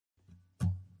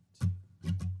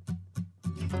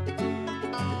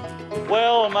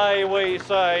Well, may we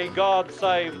say, God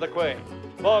save the Queen,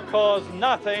 because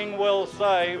nothing will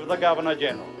save the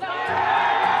Governor-General.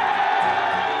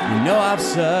 You know I've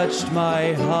searched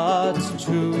my heart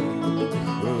to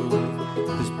prove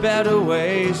there's better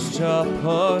ways to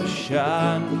push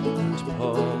and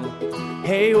pull.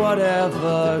 Hey,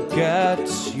 whatever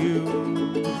gets you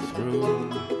through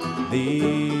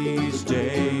these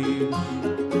days.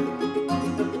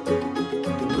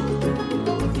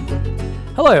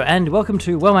 Hello and welcome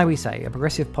to Well May We Say, a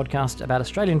progressive podcast about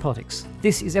Australian politics.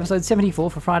 This is episode 74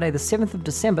 for Friday the 7th of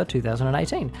December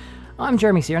 2018. I'm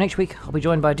Jeremy Sear and each week I'll be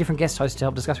joined by a different guest host to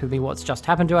help discuss with me what's just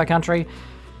happened to our country,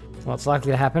 what's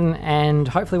likely to happen, and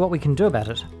hopefully what we can do about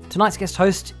it. Tonight's guest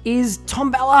host is Tom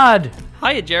Ballard.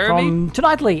 Hiya, Jeremy. From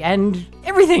Tonightly and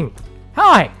everything.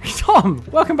 Hi, Tom.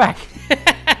 Welcome back.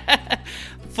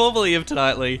 Formerly of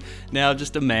Tonightly, now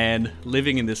just a man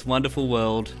living in this wonderful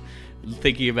world,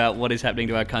 thinking about what is happening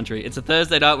to our country. It's a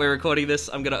Thursday night, we're recording this.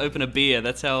 I'm going to open a beer.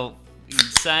 That's how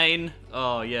insane.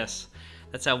 Oh, yes.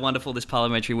 That's how wonderful this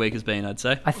parliamentary week has been, I'd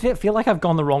say. I feel like I've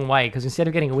gone the wrong way because instead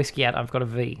of getting a whiskey out, I've got a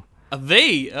V. A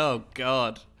V? Oh,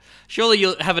 God. Surely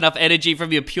you'll have enough energy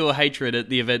from your pure hatred at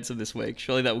the events of this week.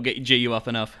 Surely that will G you up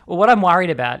enough. Well, what I'm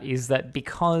worried about is that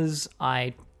because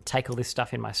I take all this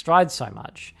stuff in my stride so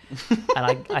much,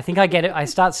 and I think I get it, I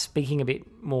start speaking a bit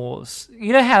more,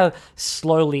 you know how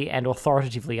slowly and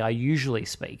authoritatively I usually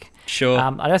speak? Sure.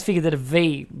 I just figured that a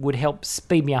V would help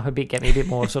speed me up a bit, get me a bit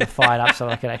more sort of fired up so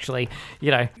I could actually,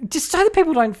 just so that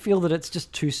people don't feel that it's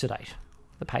just too sedate,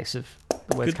 the pace of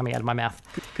the words coming out of my mouth.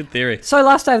 Good theory. So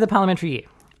last day of the parliamentary year,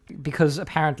 because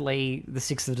apparently the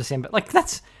 6th of December,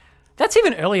 that's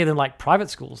even earlier than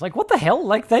private schools. What the hell?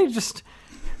 They just...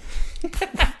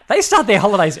 They start their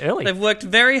holidays early. They've worked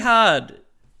very hard.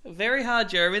 Very hard,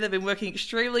 Jeremy. They've been working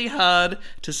extremely hard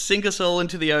to sink us all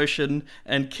into the ocean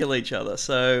and kill each other.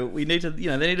 So we need to,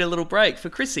 they need a little break for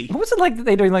Chrissy. What was it like that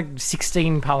they're doing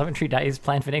 16 parliamentary days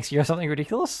planned for next year or something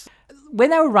ridiculous? When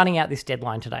they were running out this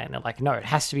deadline today, and they're like, no, it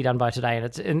has to be done by today,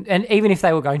 and even if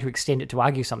they were going to extend it to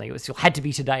argue something, it still had to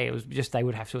be today. It was just they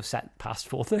would have to have sat past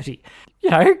 4:30,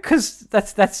 because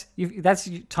that's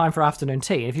time for afternoon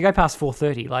tea. And if you go past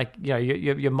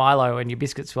 4:30, your Milo and your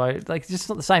biscuits, it's just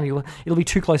not the same. It'll be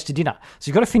too close to dinner, so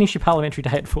you've got to finish your parliamentary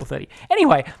day at 4:30.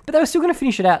 Anyway, but they were still going to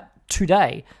finish it out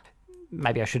today.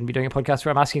 Maybe I shouldn't be doing a podcast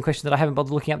where I'm asking a question that I haven't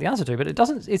bothered looking up the answer to, but it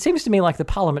doesn't. It seems to me like the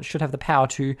Parliament should have the power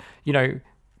to,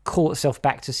 call itself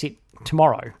back to sit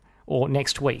tomorrow or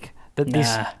next week.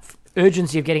 This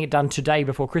urgency of getting it done today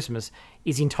before Christmas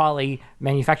is entirely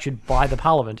manufactured by the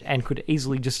Parliament and could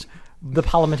easily the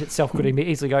Parliament itself could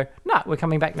easily go, nah, we're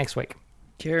coming back next week.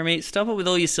 Jeremy, stop it with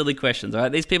all your silly questions, all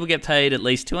right? These people get paid at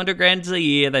least $200,000 a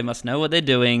year. They must know what they're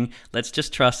doing. Let's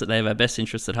just trust that they have our best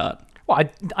interests at heart. Well,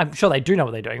 I'm sure they do know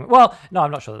what they're doing. Well, no,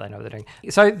 I'm not sure that they know what they're doing.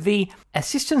 So the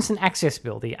Assistance and Access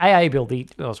Bill, the AA Bill, the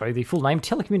full name,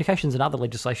 Telecommunications and Other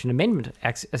Legislation Amendment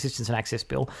Assistance and Access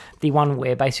Bill, the one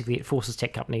where basically it forces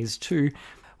tech companies to,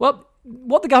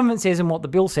 what the government says and what the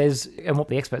bill says and what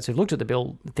the experts who've looked at the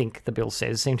bill think the bill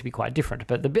says seem to be quite different.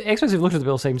 But the experts who've looked at the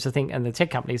bill seem to think, and the tech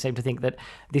companies seem to think, that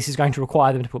this is going to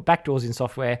require them to put backdoors in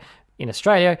software in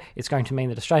Australia. It's going to mean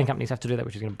that Australian companies have to do that,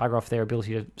 which is going to bugger off their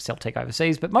ability to sell tech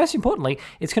overseas. But most importantly,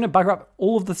 it's going to bugger up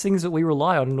all of the things that we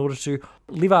rely on in order to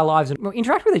live our lives and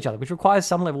interact with each other, which requires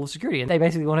some level of security. And they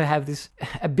basically want to have this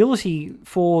ability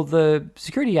for the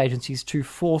security agencies to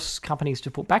force companies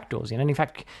to put backdoors in, and in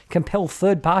fact compel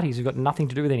third parties who've got nothing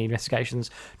to do with any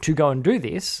investigations to go and do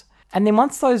this. And then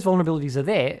once those vulnerabilities are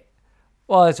there,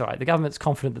 well, it's all right. The government's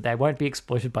confident that they won't be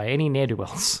exploited by any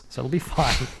ne'er-do-wells, so it'll be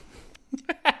fine.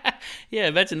 Yeah,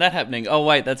 imagine that happening. Oh,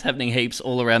 wait, that's happening heaps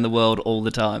all around the world all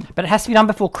the time. But it has to be done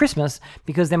before Christmas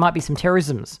because there might be some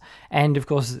terrorisms. And, of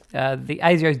course, the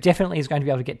ASIO definitely is going to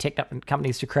be able to get tech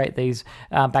companies to create these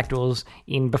backdoors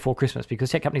in before Christmas, because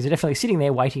tech companies are definitely sitting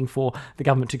there waiting for the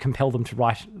government to compel them to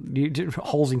write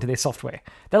holes into their software.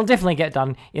 That'll definitely get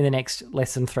done in the next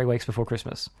less than 3 weeks before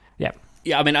Christmas. Yeah.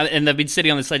 Yeah, I mean, and they've been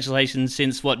sitting on this legislation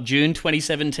since, June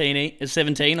 2017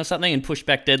 or something, and pushed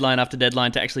back deadline after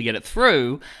deadline to actually get it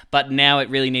through, but now it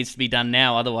really needs to be done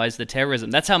now, otherwise the terrorism.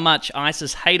 That's how much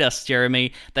ISIS hate us,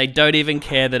 Jeremy. They don't even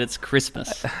care that it's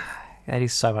Christmas. That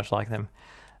is so much like them.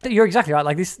 You're exactly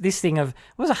right. This thing of,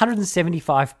 it was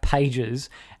 175 pages,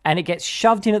 and it gets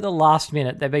shoved in at the last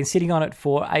minute. They've been sitting on it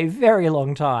for a very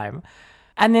long time,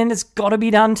 and then it's got to be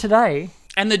done today.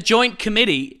 And the Joint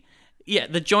Committee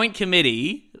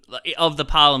of the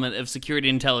Parliament of Security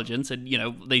and Intelligence, and,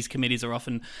 these committees are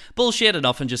often bullshit and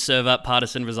often just serve up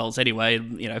partisan results anyway.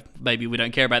 Maybe we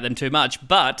don't care about them too much,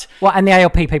 but... Well, and the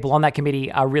ALP people on that committee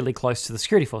are really close to the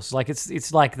security forces.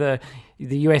 It's like the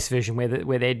the US version where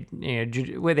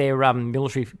their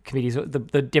military committees,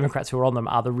 the Democrats who are on them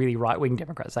are the really right-wing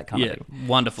Democrats, that kind of thing.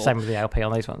 Wonderful. Same with the ALP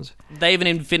on these ones. They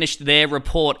even finished their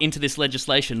report into this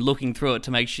legislation, looking through it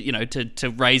to make sure, to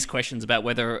raise questions about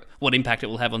what impact it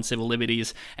will have on civil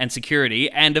liberties and security.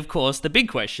 And of course, the big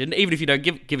question, even if you don't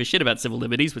give a shit about civil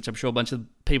liberties, which I'm sure a bunch of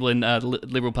people in the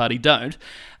Liberal Party don't,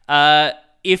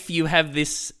 if you have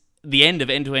the end of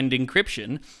end-to-end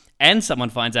encryption, and someone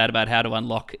finds out about how to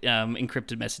unlock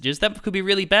encrypted messages, that could be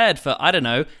really bad for, I don't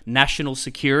know, national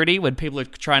security when people are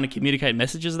trying to communicate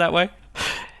messages that way.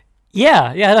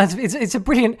 Yeah, it's a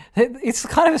brilliant. It's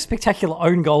kind of a spectacular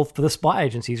own goal for the spy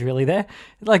agencies, really. There,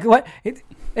 like, what?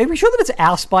 Are we sure that it's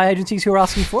our spy agencies who are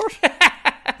asking for it?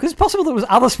 Because it's possible there was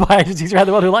other spy agencies around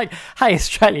the world who are like, "Hey,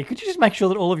 Australia, could you just make sure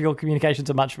that all of your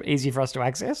communications are much easier for us to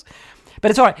access?" But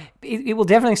it's all right. It will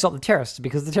definitely stop the terrorists,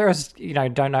 because the terrorists,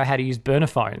 don't know how to use burner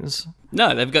phones.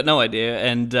 No, they've got no idea,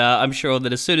 and I'm sure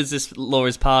that as soon as this law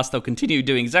is passed, they'll continue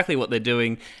doing exactly what they're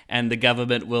doing, and the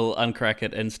government will uncrack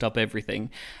it and stop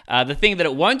everything. The thing that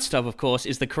it won't stop, of course,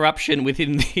 is the corruption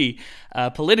within the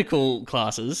political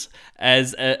classes,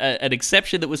 as an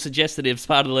exception that was suggested as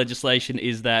part of the legislation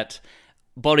is that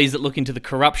bodies that look into the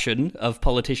corruption of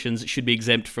politicians should be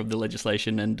exempt from the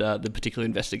legislation and the particular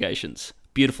investigations.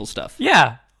 Beautiful stuff.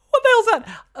 Yeah. What the hell's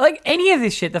that? Like, any of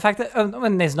this shit, the fact that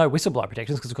when there's no whistleblower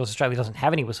protections, because of course Australia doesn't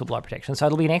have any whistleblower protection, so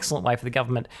it'll be an excellent way for the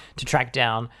government to track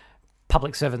down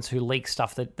public servants who leak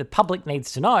stuff that the public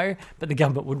needs to know, but the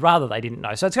government would rather they didn't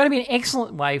know. So it's going to be an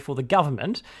excellent way for the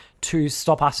government to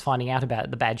stop us finding out about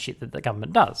the bad shit that the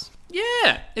government does.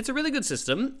 Yeah, it's a really good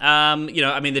system.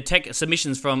 The tech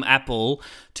submissions from Apple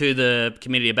to the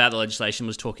committee about the legislation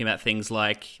was talking about things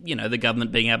like, the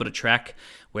government being able to track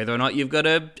whether or not you've got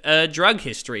a drug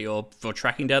history or for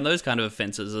tracking down those kind of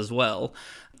offences as well.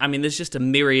 I mean, there's just a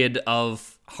myriad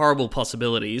of horrible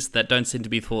possibilities that don't seem to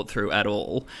be thought through at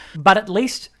all. But at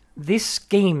least this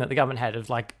scheme that the government had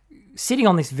of sitting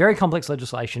on this very complex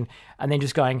legislation and then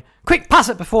just going, quick, pass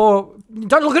it before,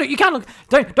 don't look at it, you can't look,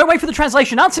 don't wait for the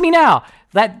translation, answer me now.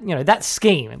 That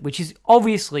scheme, which is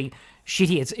obviously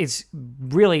shitty, it's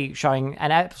really showing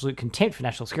an absolute contempt for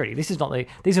national security. These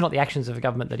are not the actions of a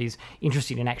government that is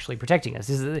interested in actually protecting us.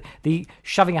 This is the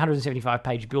shoving a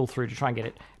 175-page bill through to try and get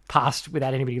it passed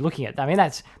without anybody looking at it. I mean,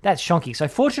 that's shonky. So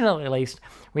fortunately, at least,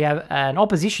 we have an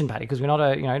opposition party, because we're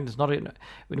not we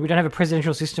don't have a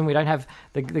presidential system. We don't have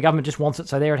the government just wants it,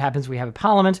 so there it happens. We have a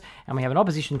parliament and we have an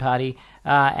opposition party,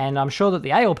 and I'm sure that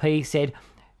the ALP said,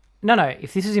 no,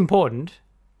 if this is important,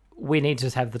 we need to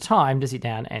just have the time to sit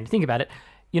down and think about it.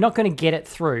 You're not going to get it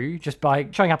through just by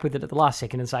showing up with it at the last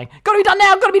second and saying, got to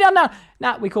be done now.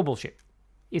 Nah, we call bullshit.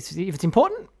 If it's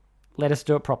important, let us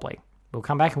do it properly. We'll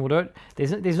come back and we'll do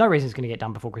it. There's no reason it's going to get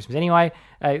done before Christmas anyway.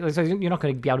 So you're not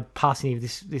going to be able to pass any of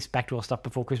this backdoor stuff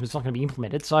before Christmas. It's not going to be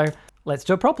implemented. So let's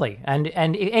do it properly. And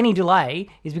any delay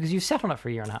is because you've sat on it for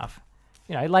a year and a half.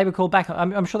 Labor called back.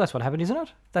 I'm sure that's what happened, isn't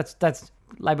it? That's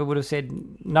Labor would have said,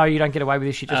 no, you don't get away with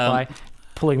this shit just by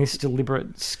pulling this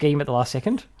deliberate scheme at the last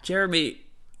second. Jeremy,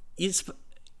 you're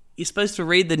supposed to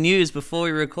read the news before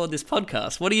we record this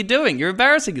podcast. What are you doing? You're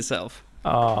embarrassing yourself.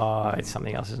 Oh, it's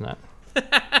something else, isn't it?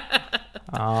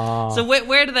 So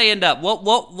where do they end up? What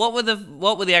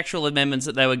were the actual amendments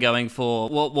that they were going for?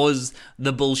 What was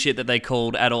the bullshit that they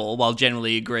called at all, while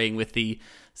generally agreeing with the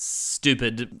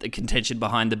stupid contention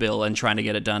behind the bill and trying to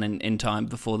get it done in time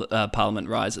before the Parliament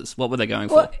rises? What were they going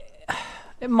for?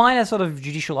 Minor sort of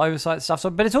judicial oversight stuff.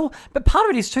 But part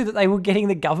of it is too that they were getting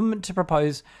the government to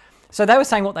propose. So they were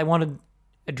saying what they wanted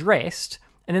addressed,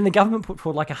 and then the government put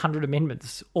forward 100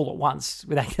 amendments all at once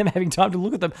without them having time to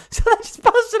look at them. So they just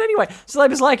passed it anyway. So they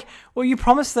was like, well, you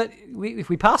promised that if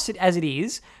we passed it as it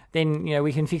is, then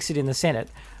we can fix it in the Senate.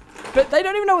 But they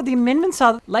don't even know what the amendments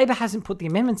are. Labor hasn't put the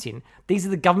amendments in. These are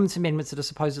the government's amendments that are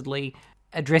supposedly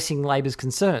addressing Labor's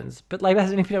concerns. But Labor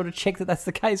hasn't even been able to check that that's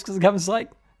the case, because the government's like,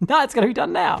 no, it's going to be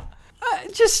done now.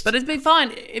 But it'd be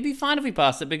fine. It'd be fine if we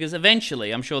passed it, because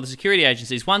eventually, I'm sure the security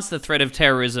agencies, once the threat of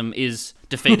terrorism is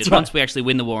defeated, right. Once we actually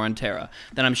win the war on terror,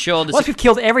 then I'm sure once we've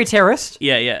killed every terrorist,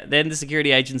 then the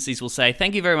security agencies will say,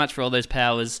 "Thank you very much for all those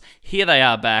powers. Here they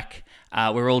are back.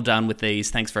 We're all done with these.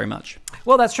 Thanks very much."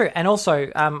 Well, that's true. And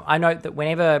also, I note that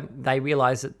whenever they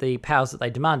realised that the powers that they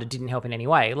demanded didn't help in any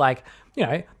way,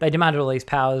 they demanded all these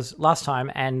powers last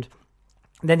time, and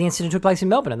then the incident took place in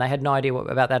Melbourne, and they had no idea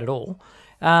about that at all.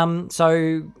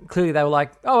 So clearly they were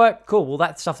like, oh, right, cool. Well,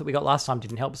 that stuff that we got last time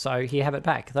didn't help, so here, have it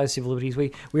back. Those civil liberties,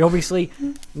 we obviously...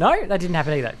 No, that didn't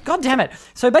happen either. God damn it.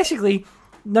 So basically,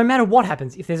 no matter what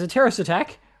happens, if there's a terrorist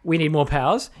attack, we need more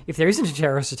powers. If there isn't a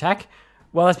terrorist attack,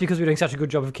 well, that's because we're doing such a good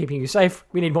job of keeping you safe.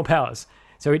 We need more powers.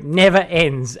 So it never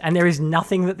ends, and there is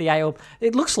nothing that the ALP...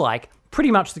 It looks like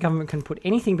pretty much the government can put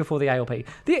anything before the ALP.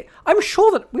 I'm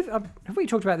sure that... have we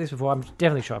talked about this before? I'm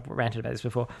definitely sure I've ranted about this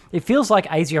before. It feels like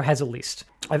ASIO has a list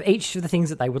of each of the things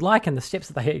that they would like and the steps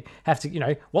that they have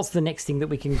to, what's the next thing that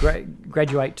we can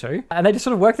graduate to? And they just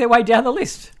sort of work their way down the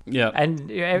list. Yeah.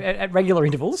 And at regular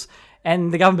intervals.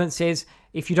 And the government says,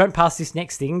 if you don't pass this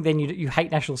next thing, then you hate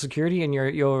national security and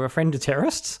you're a friend to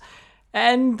terrorists.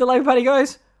 And the Labor Party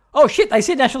goes, oh shit, they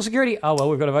said national security. Oh, well,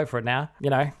 we've got to vote for it now.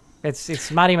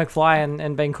 It's Marty McFly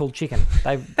and being called chicken.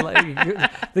 The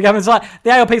government's like, the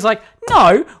ALP's like,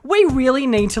 no, we really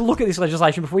need to look at this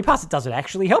legislation before we pass it. Does it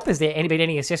actually help? Has there been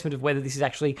any assessment of whether this is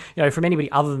actually, from anybody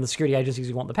other than the security agencies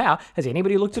who want the power? Has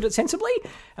anybody looked at it sensibly?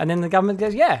 And then the government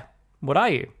goes, yeah, what are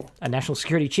you? A national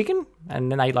security chicken?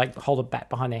 And then they hold a bat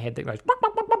behind their head that goes, buck,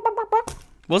 buck, buck, buck, buck, buck.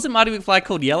 Wasn't Marty McFly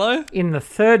called Yellow? In the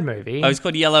third movie. Oh, he's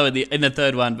called Yellow in the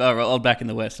third one. Oh, old back in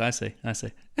the West. I see.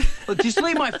 Look, just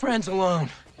leave my friends alone.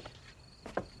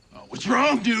 What's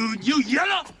wrong, dude? You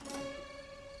yellow?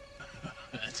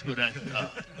 That's what I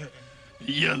thought.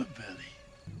 Yellow belly.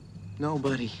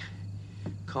 Nobody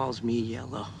calls me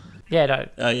Yellow. Yeah, no.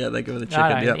 Oh, yeah, they go with the chicken.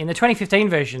 No. Yep. In the 2015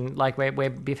 version, where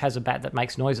Biff has a bat that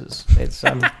makes noises, it's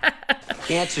The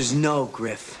answer's no,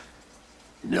 Griff.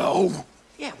 No.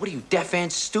 Yeah, what are you, deaf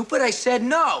and stupid? I said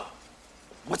no.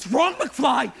 What's wrong,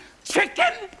 McFly?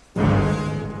 Chicken?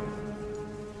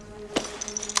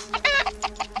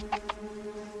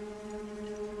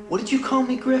 What did you call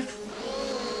me, Griff?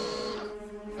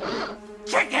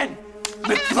 Chicken!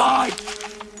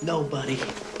 McFly! Nobody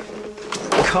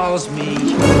calls me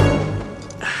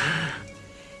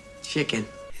chicken.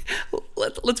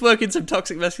 Let's work in some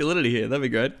toxic masculinity here. That'd be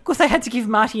great. Of course, they had to give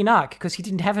Marty an arc because he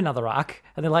didn't have another arc.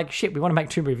 And they're like, shit, we want to make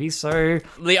 2 movies, so...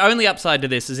 The only upside to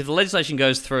this is if the legislation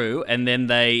goes through and then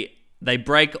they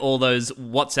break all those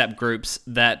WhatsApp groups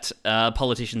that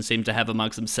politicians seem to have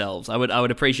amongst themselves. I would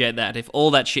appreciate that. If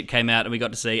all that shit came out and we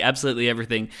got to see absolutely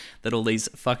everything that all these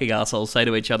fucking assholes say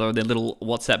to each other in their little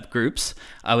WhatsApp groups,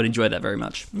 I would enjoy that very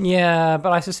much. Yeah,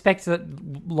 but I suspect that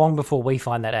long before we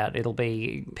find that out, it'll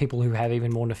be people who have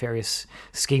even more nefarious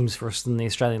schemes for us than the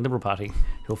Australian Liberal Party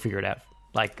who'll figure it out.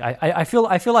 I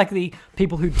feel like the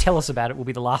people who tell us about it will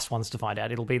be the last ones to find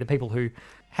out. It'll be the people who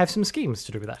have some schemes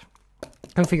to do with that.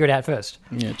 Who'll figure it out first.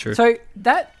 Yeah, true. So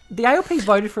the ALPs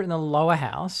voted for it in the lower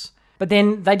house, but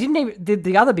then they didn't even...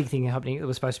 The other big thing happening that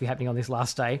was supposed to be happening on this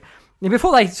last day, and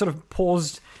before they sort of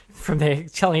paused from there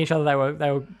telling each other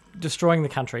they were destroying the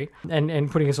country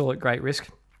and putting us all at great risk,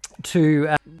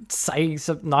 to say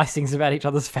some nice things about each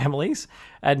other's families.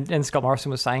 And Scott Morrison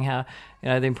was saying how,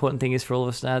 the important thing is for all of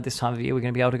us now this time of year, we're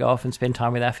going to be able to go off and spend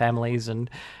time with our families and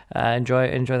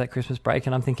enjoy that Christmas break.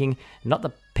 And I'm thinking, not the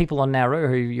people on Nauru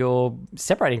who you're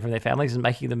separating from their families and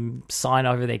making them sign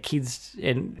over their kids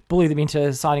and bully them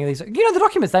into signing these, the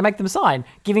documents they make them sign,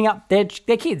 giving up their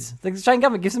kids. The Australian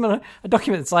government gives them a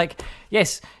document that's like,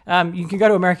 yes, you can go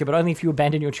to America, but only if you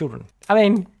abandon your children. I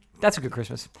mean, that's a good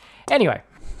Christmas. Anyway.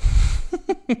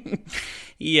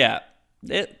 Yeah,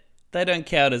 they don't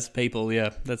count as people.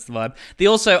 Yeah, that's the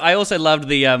vibe. I also loved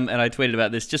the and I tweeted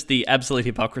about this, just the absolute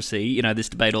hypocrisy. This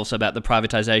debate also about the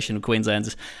privatisation of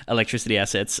Queensland's electricity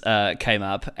assets came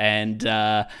up, and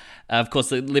of course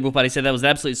the Liberal Party said that was an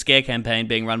absolute scare campaign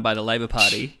being run by the Labor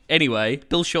Party. Anyway,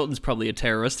 Bill Shorten's probably a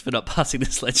terrorist for not passing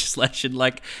this legislation.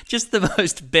 Just the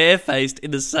most barefaced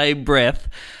in the same breath,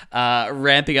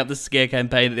 ramping up the scare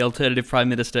campaign that the alternative Prime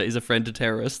Minister is a friend to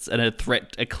terrorists and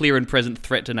a clear and present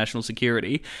threat to national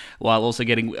security, while also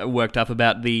getting worked up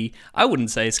about I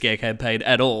wouldn't say a scare campaign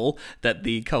at all, that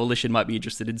the coalition might be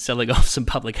interested in selling off some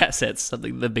public assets,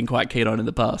 something they've been quite keen on in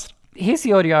the past. Here's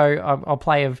the audio I'll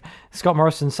play of Scott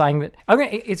Morrison saying that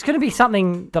it's going to be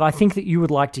something that I think that you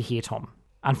would like to hear, Tom.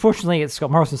 Unfortunately, it's Scott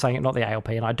Morrison saying it, not the ALP,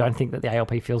 and I don't think that the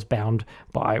ALP feels bound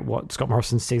by what Scott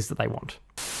Morrison says that they want.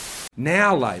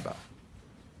 Now Labor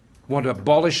want to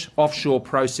abolish offshore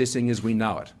processing as we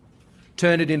know it,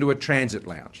 turn it into a transit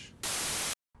lounge.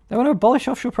 They want to abolish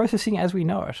offshore processing as we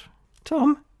know it.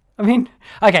 Tom? I mean,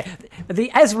 okay,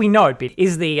 the as we know it bit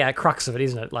is the crux of it,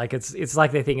 isn't it? It's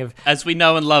like their thing of... As we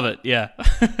know and love it, yeah.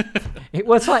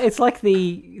 It's like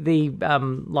the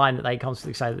line that they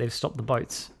constantly say that they've stopped the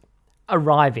boats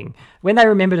arriving. When they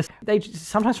remember they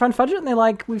sometimes try and fudge it, and they're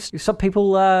like, we've stopped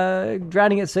people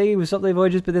drowning at sea, we've stopped their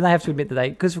voyages, but then they have to admit that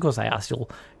because of course they are still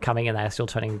coming and they are still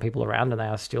turning people around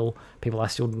and people are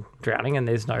still drowning and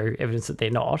there's no evidence that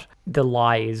they're not. The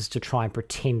lie is to try and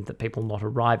pretend that people not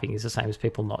arriving is the same as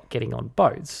people not getting on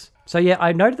boats. So yeah,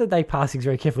 I noted that they pass things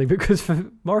very carefully because for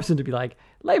Morrison to be like,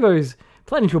 Labour's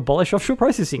planning to abolish offshore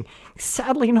processing,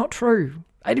 sadly not true.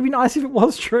 It'd be nice if it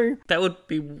was true. That would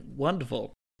be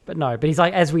wonderful. But no, but he's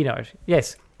like, as we know.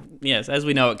 Yes. Yes, as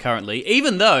we know it currently.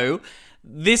 Even though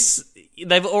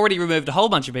they've already removed a whole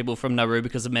bunch of people from Nauru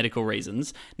because of medical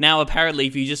reasons. Now, apparently,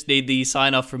 if you just need the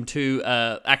sign-off from two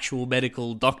actual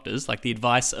medical doctors, like the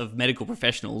advice of medical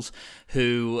professionals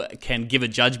who can give a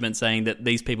judgment saying that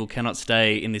these people cannot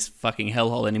stay in this fucking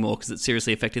hellhole anymore because it's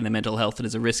seriously affecting their mental health and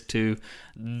is a risk to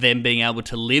them being able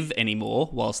to live anymore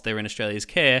whilst they're in Australia's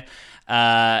care,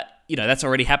 that's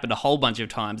already happened a whole bunch of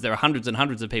times. There are hundreds and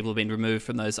hundreds of people who have been removed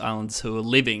from those islands who are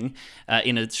living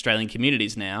in Australian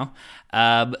communities now.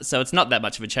 So it's not that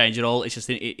much of a change at all. It's just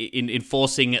in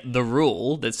enforcing the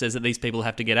rule that says that these people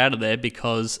have to get out of there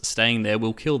because staying there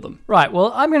will kill them. Right,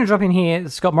 well, I'm going to drop in here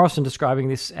Scott Morrison describing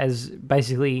this as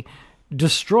basically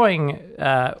destroying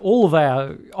all of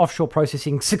our offshore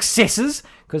processing successes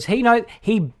because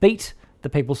he beat the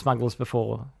people smugglers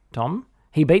before, Tom.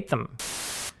 He beat them.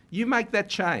 You make that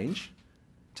change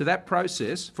to that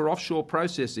process for offshore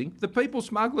processing, the people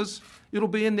smugglers, it'll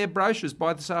be in their brochures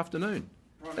by this afternoon.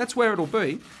 That's where it'll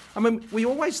be. I mean, we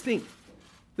always think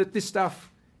that this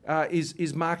stuff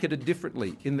is marketed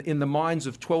differently in the minds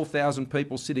of 12,000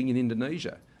 people sitting in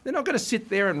Indonesia. They're not going to sit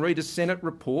there and read a Senate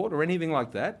report or anything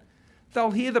like that.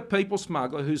 They'll hear the people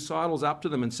smuggler who sidles up to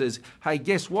them and says, hey,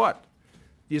 guess what?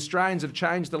 The Australians have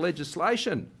changed the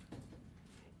legislation.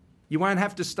 You won't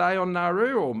have to stay on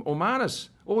Nauru or Manus.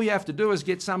 All you have to do is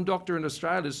get some doctor in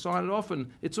Australia to sign it off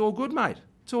and it's all good, mate.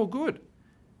 It's all good.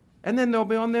 And then they'll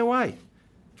be on their way.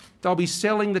 They'll be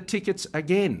selling the tickets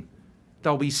again.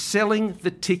 They'll be selling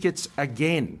the tickets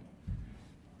again.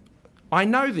 I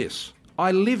know this.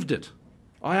 I lived it.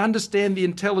 I understand the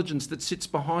intelligence that sits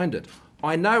behind it.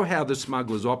 I know how the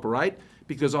smugglers operate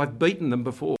because I've beaten them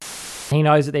before. He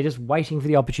knows that they're just waiting for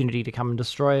the opportunity to come and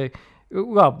destroy...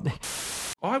 Well...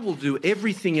 I will do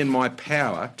everything in my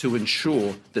power to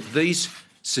ensure that these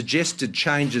suggested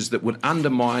changes that would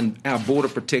undermine our border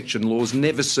protection laws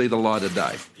never see the light of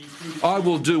day. I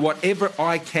will do whatever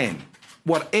I can.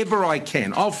 Whatever I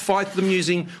can. I'll fight them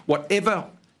using whatever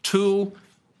tool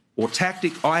or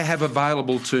tactic I have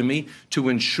available to me to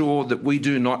ensure that we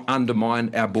do not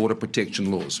undermine our border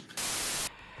protection laws.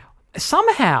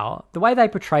 Somehow, the way they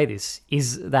portray this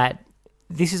is that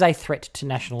this is a threat to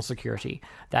national security,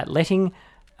 that letting...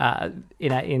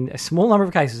 in a small number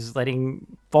of cases, letting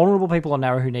vulnerable people on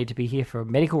Nauru who need to be here for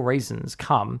medical reasons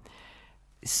come,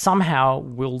 somehow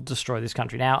will destroy this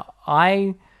country. Now,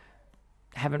 I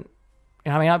haven't...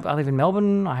 I live in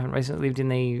Melbourne. I haven't recently lived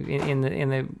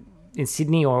in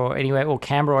Sydney or anywhere, or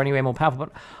Canberra or anywhere more powerful,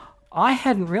 but I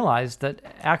hadn't realised that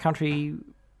our country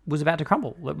was about to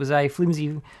crumble. It was a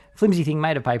flimsy thing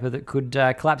made of paper that could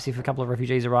collapse if a couple of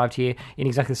refugees arrived here in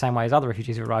exactly the same way as other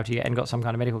refugees have arrived here and got some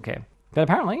kind of medical care. But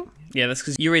apparently... Yeah, that's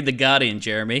because you read The Guardian,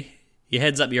 Jeremy. Your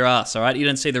head's up your ass, all right? You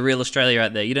don't see the real Australia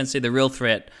out there. You don't see the real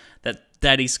threat that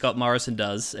Daddy Scott Morrison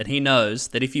does. And he knows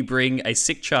that if you bring a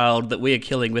sick child that we are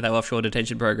killing with our offshore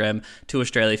detention program to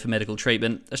Australia for medical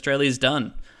treatment, Australia's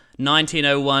done.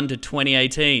 1901 to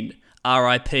 2018.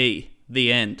 RIP.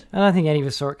 The end. I don't think any of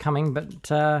us saw it coming, but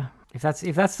if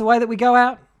that's the way that we go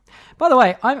out... By the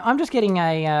way, I'm just getting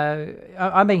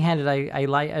I'm being handed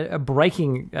a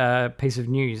breaking piece of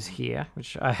news here,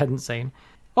 which I hadn't seen.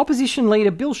 Opposition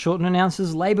leader Bill Shorten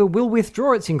announces Labor will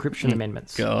withdraw its encryption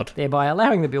amendments, thereby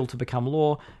allowing the bill to become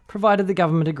law, provided the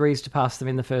government agrees to pass them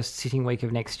in the first sitting week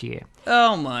of next year.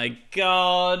 Oh my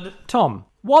God. Tom,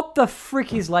 what the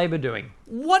frick is Labor doing?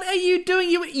 What are you doing?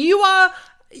 You are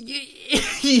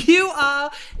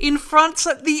in front.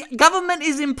 So the government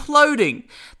is imploding.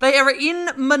 They are in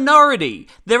minority.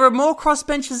 There are more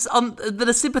crossbenchers that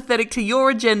are sympathetic to your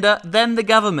agenda than the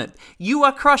government. You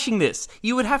are crushing this.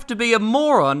 You would have to be a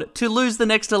moron to lose the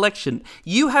next election.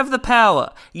 You have the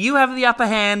power. You have the upper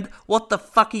hand. What the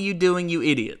fuck are you doing, you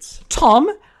idiots?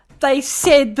 Tom, they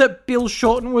said that Bill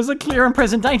Shorten was a clear and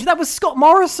present danger. That was Scott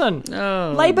Morrison.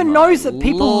 Oh, Labor knows that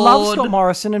people love Scott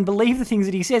Morrison and believe the things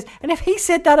that he says. And if he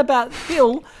said that about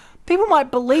Bill, people might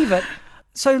believe it.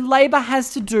 So Labor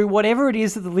has to do whatever it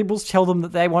is that the Liberals tell them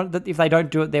that they want, that if they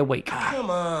don't do it, they're weak. Come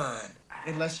on.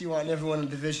 Unless you want everyone in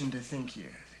the division to think you're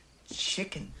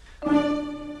chicken.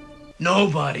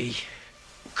 Nobody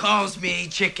calls me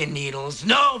chicken needles.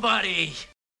 Nobody!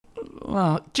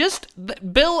 Well,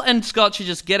 Bill and Scott should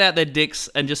just get out their dicks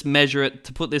and just measure it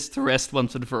to put this to rest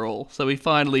once and for all, so we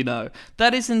finally know.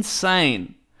 That is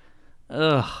insane.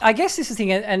 Ugh. I guess this is the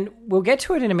thing, and we'll get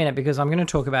to it in a minute because I'm going to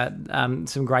talk about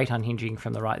some great unhinging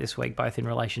from the right this week, both in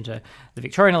relation to the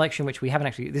Victorian election, which we haven't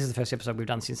actually... This is the first episode we've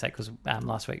done since that because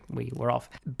last week we were off.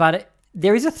 But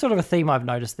there is a sort of a theme I've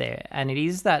noticed there, and it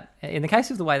is that in the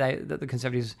case of the way that the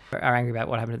Conservatives are angry about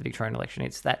what happened at the Victorian election,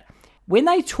 it's that when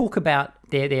they talk about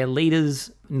their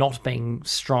leaders not being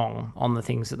strong on the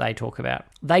things that they talk about,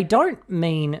 they don't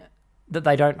mean that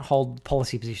they don't hold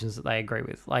policy positions that they agree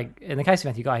with. Like in the case of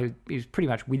Matthew Guy, he was pretty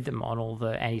much with them on all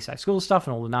the anti-safe school stuff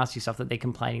and all the nasty stuff that they're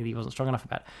complaining that he wasn't strong enough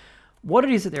about. What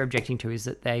it is that they're objecting to is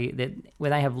that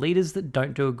when they have leaders that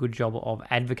don't do a good job of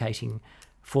advocating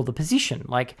for the position.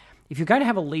 Like, if you're going to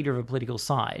have a leader of a political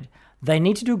side, they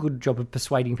need to do a good job of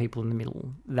persuading people in the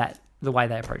middle that the way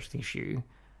they approach the issue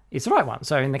is the right one.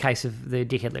 So in the case of the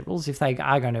dickhead Liberals, if they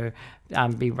are going to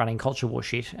be running culture war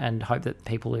shit and hope that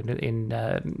people in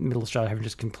Middle Australia have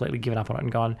just completely given up on it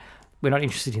and gone, we're not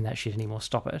interested in that shit anymore,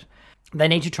 stop it. They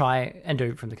need to try and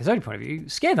do, from the Conservative point of view,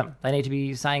 scare them. They need to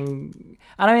be saying...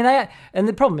 And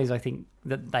the problem is, I think,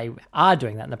 that they are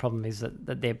doing that, and the problem is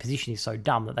that their position is so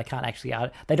dumb that they can't actually...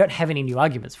 They don't have any new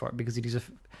arguments for it because it is a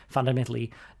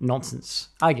fundamentally nonsense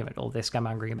argument. All their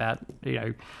scaremongering about,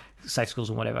 safe schools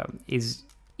and whatever is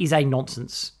a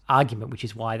nonsense argument, which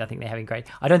is why I think they're having great...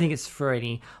 I don't think it's for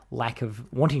any lack of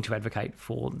wanting to advocate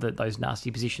for those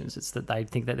nasty positions. It's that they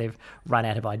think that they've run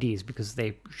out of ideas because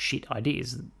they're shit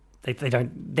ideas.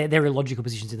 They're illogical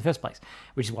positions in the first place,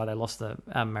 which is why they lost the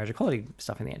marriage equality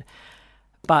stuff in the end.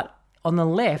 But on the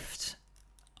left,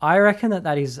 I reckon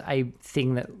that is a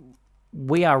thing that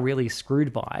we are really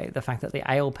screwed by, the fact that the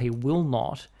ALP will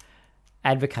not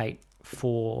advocate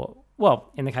for...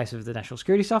 Well, in the case of the national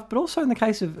security stuff, but also in the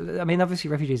case of, obviously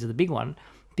refugees are the big one,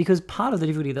 because part of the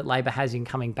difficulty that Labor has in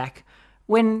coming back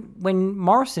when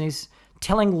Morrison is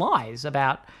telling lies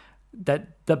about that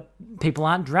the people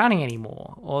aren't drowning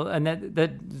anymore, and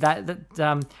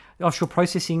that offshore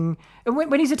processing,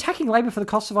 when he's attacking Labor for the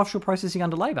cost of offshore processing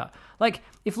under Labor. Like,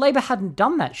 if Labor hadn't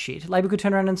done that shit, Labor could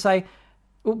turn around and say,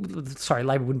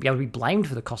 Labor wouldn't be able to be blamed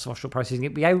for the cost of offshore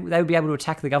processing. They would be able to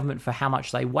attack the government for how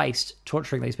much they waste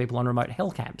torturing these people on remote hell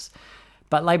camps.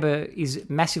 But Labor is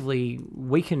massively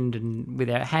weakened and with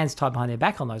their hands tied behind their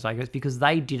back on those arguments because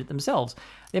they did it themselves.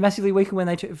 They're massively weakened when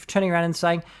they're turning around and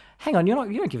saying, hang on, you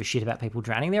don't give a shit about people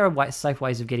drowning. There are safe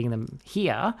ways of getting them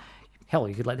here. Hell,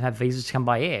 you could let them have visas to come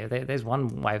by air. There's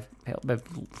one way of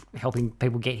helping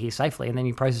people get here safely, and then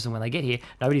you process them when they get here.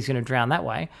 Nobody's going to drown that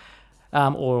way.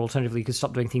 Or alternatively, you could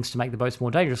stop doing things to make the boats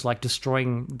more dangerous, like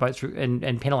destroying boats and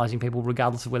penalising people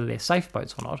regardless of whether they're safe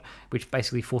boats or not, which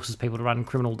basically forces people to run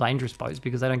criminal, dangerous boats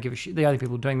because they don't give a shit. The only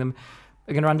people doing them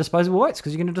are going to run disposable boats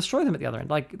because you're going to destroy them at the other end.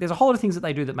 Like, there's a whole lot of things that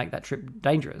they do that make that trip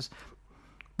dangerous.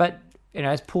 But,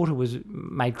 as Porter was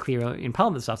made clear in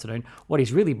Parliament this afternoon, what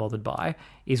he's really bothered by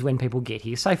is when people get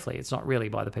here safely. It's not really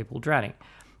by the people drowning.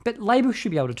 But Labor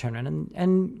should be able to turn around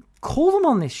and call them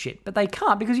on this shit, but they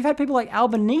can't because you've had people like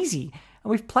Albanese,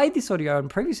 and we've played this audio in a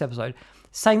previous episode,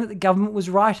 saying that the government was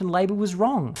right and Labor was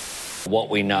wrong. What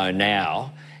we know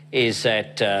now is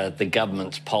that the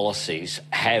government's policies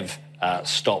have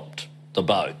stopped the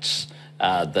boats,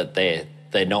 that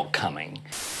they're not coming.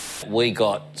 We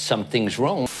got some things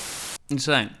wrong.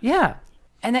 Insane. Yeah,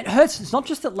 and that hurts. It's not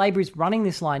just that Labor is running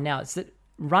this line now, it's that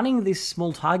running this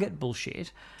small target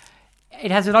bullshit, it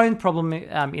has its own problem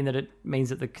in that it means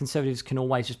that the Conservatives can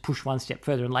always just push one step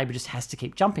further and Labor just has to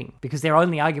keep jumping because their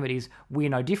only argument is we're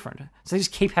no different. So they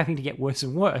just keep having to get worse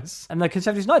and worse. And the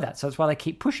Conservatives know that, so that's why they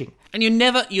keep pushing. And you're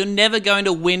never going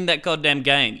to win that goddamn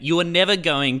game. You are never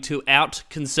going to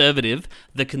out-conservative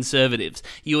the Conservatives.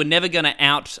 You are never going to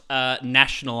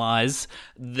out-nationalise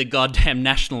the goddamn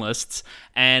nationalists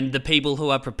and the people who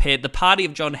are prepared. The party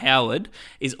of John Howard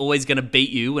is always going to beat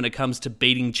you when it comes to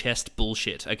beating chest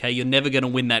bullshit, okay? You're never going to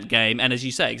win that game. And as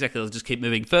you say, exactly, they'll just keep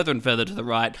moving further and further to the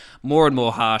right, more and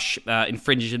more harsh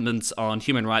infringements on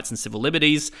human rights and civil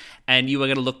liberties, and you are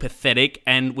going to look pathetic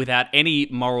and without any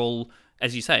moral,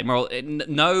 as you say,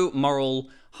 no moral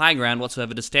high ground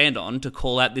whatsoever to stand on to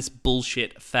call out this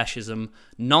bullshit fascism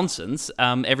nonsense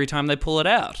every time they pull it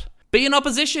out. Be in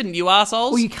opposition, you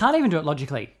assholes. Well, you can't even do it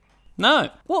logically. No.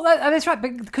 Well, that's right,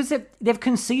 because they've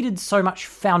conceded so much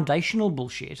foundational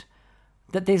bullshit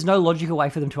that there's no logical way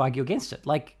for them to argue against it.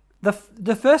 Like, the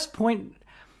first point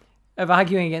of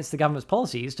arguing against the government's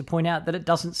policy is to point out that it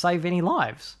doesn't save any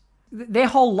lives. Their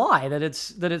whole lie that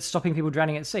it's stopping people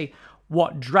drowning at sea.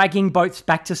 What, dragging boats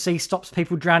back to sea stops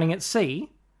people drowning at sea?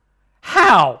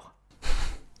 How?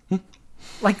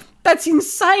 Like, that's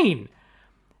insane.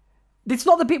 It's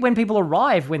not the bit when people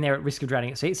arrive when they're at risk of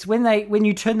drowning at sea. It's when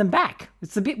you turn them back.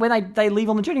 It's the bit when they leave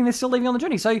on the journey and they're still leaving on the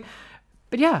journey. So,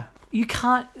 but yeah, you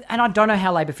can't... And I don't know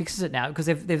how Labor fixes it now because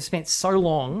they've spent so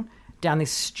long down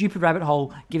this stupid rabbit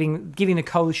hole giving the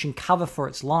coalition cover for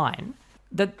its line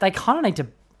that they kind of need to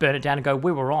burn it down and go,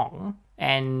 we were wrong.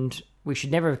 And we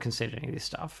should never have considered any of this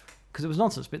stuff because it was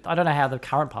nonsense. But I don't know how the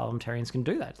current parliamentarians can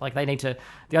do that. Like, they need to.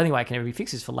 The only way it can ever be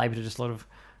fixed is for Labor to just sort of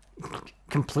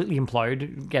completely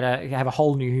implode, have a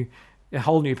whole new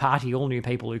party, all new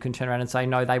people who can turn around and say,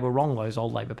 no, they were wrong, those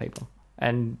old Labor people,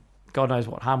 and God knows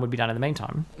what harm would be done in the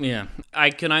meantime. Yeah. I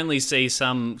can only see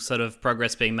some sort of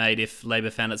progress being made if Labor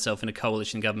found itself in a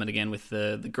coalition government again with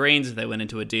the Greens, if they went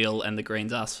into a deal and the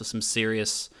Greens asked for some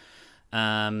serious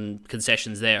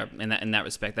concessions there. In that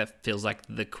respect, that feels like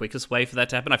the quickest way for that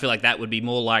to happen. I feel like that would be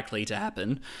more likely to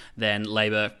happen than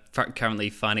Labor currently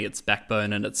finding its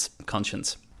backbone and its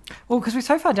conscience. Well, because we're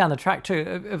so far down the track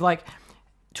too of like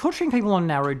torturing people on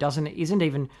Nauru isn't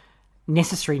even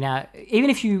necessary now. Even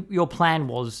if your plan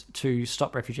was to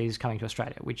stop refugees coming to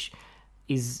Australia, which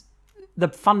is the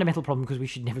fundamental problem, because we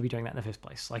should never be doing that in the first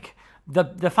place. Like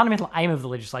the fundamental aim of the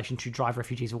legislation to drive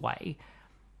refugees away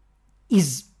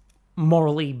is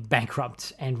morally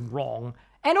bankrupt and wrong,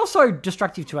 and also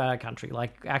destructive to our country.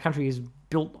 Like, our country is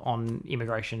built on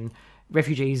immigration.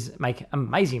 Refugees make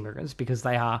amazing immigrants because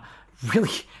they are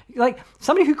really, like,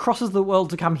 somebody who crosses the world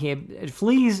to come here,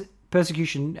 flees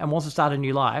persecution and wants to start a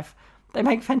new life. They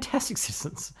make fantastic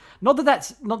citizens. Not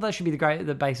that should be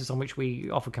the basis on which we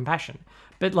offer compassion,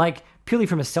 but like purely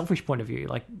from a selfish point of view,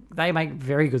 like they make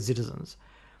very good citizens.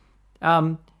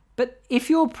 But if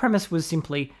your premise was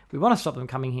simply, we want to stop them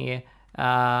coming here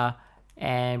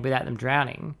and without them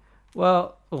drowning,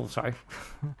 no,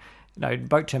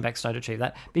 boat turnbacks don't achieve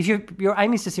that. But if your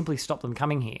aim is to simply stop them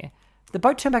coming here, the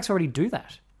boat turnbacks already do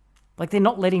that. Like, they're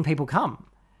not letting people come.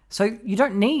 So you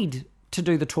don't need to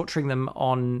do the torturing them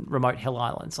on remote hell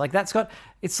islands. Like,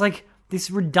 it's like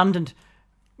this redundant,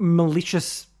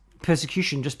 malicious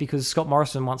persecution just because Scott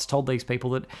Morrison once told these people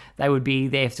that they would be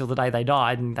there till the day they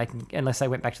died and unless they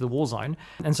went back to the war zone.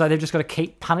 And so they've just got to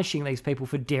keep punishing these people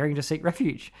for daring to seek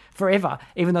refuge forever,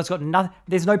 even though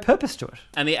there's no purpose to it.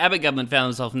 And the Abbott government found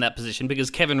themselves in that position because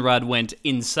Kevin Rudd went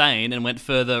insane and went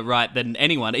further right than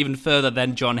anyone, even further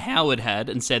than John Howard had,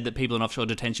 and said that people in offshore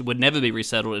detention would never be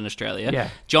resettled in Australia. Yeah.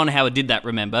 John Howard did that,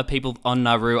 remember. People on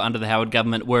Nauru under the Howard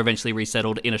government were eventually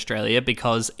resettled in Australia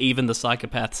because even the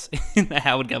psychopaths in the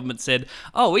Howard government said,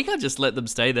 oh, we can't just let them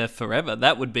stay there forever.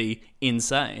 That would be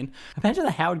insane. Imagine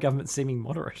the Howard government seeming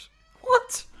moderate.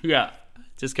 What? Yeah.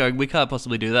 Just going, we can't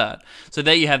possibly do that. So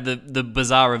there you have the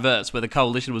bizarre reverse, where the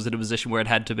coalition was in a position where it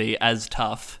had to be as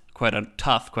tough, quote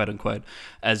unquote,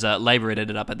 as Labor had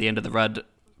ended up at the end of the Rudd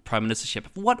prime ministership.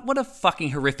 What a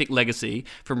fucking horrific legacy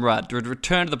from Rudd to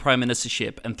return to the prime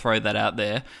ministership and throw that out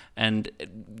there, and it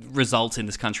results in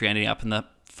this country ending up in the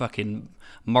fucking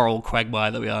moral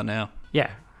quagmire that we are now.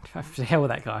 Yeah. To hell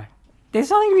with that guy. There's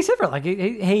nothing to be said for it. Like,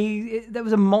 that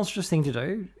was a monstrous thing to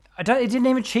do. It didn't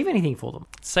even achieve anything for them.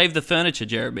 Save the furniture,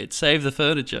 Jeremy. Save the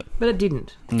furniture. But it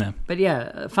didn't. No. But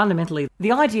yeah, fundamentally,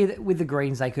 the idea that with the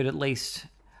Greens they could at least...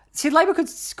 See, Labor could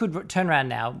turn around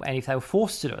now, and if they were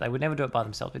forced to do it, they would never do it by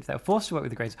themselves, but if they were forced to work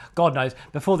with the Greens, God knows,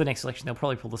 before the next election, they'll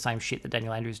probably pull the same shit that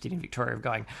Daniel Andrews did in Victoria of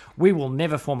going, we will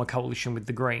never form a coalition with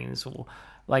the Greens, or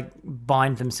like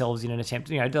bind themselves in an attempt,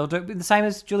 they'll do the same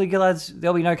as Julia Gillard's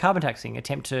there'll be no carbon taxing,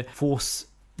 attempt to force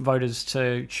voters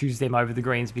to choose them over the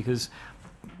Greens because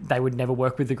they would never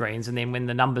work with the Greens, and then when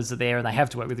the numbers are there and they have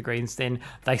to work with the Greens, then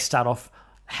they start off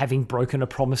having broken a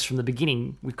promise from the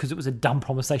beginning because it was a dumb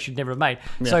promise they should never have made.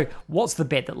 Yeah. So what's the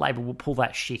bet that Labor will pull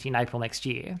that shit in April next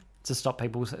year to stop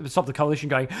the coalition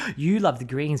going, you love the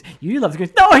Greens, you love the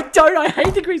Greens. No, I don't. I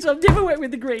hate the Greens. I've never worked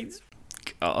with the Greens.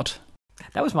 God.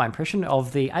 That was my impression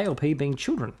of the ALP being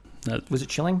children. Was it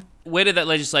chilling? Where did that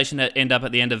legislation end up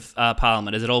at the end of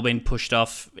Parliament? Has it all been pushed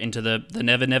off into the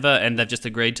never, and they've just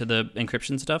agreed to the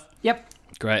encryption stuff? Yep.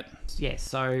 Great. Yeah,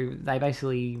 so they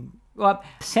basically... Well,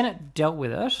 the Senate dealt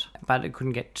with it, but it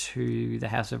couldn't get to the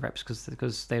House of Reps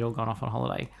because they'd all gone off on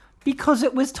holiday. Because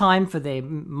it was time for their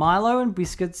Milo and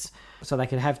biscuits so they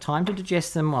could have time to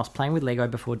digest them whilst playing with Lego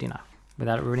before dinner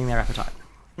without it ruining their appetite.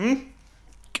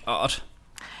 God.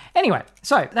 Anyway,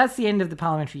 so that's the end of the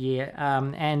parliamentary year,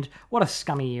 and what a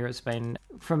scummy year it's been.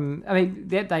 They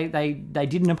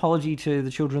did an apology to the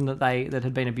children that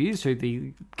had been abused, who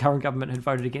the current government had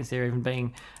voted against there even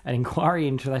being an inquiry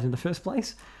into that in the first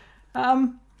place.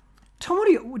 Tom,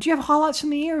 do you have highlights from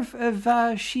the year of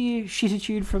sheer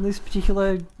shititude from this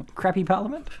particular crappy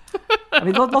parliament? I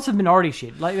mean, lots of minority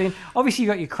shit. Like, obviously you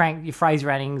got your Fraser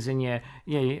Annings and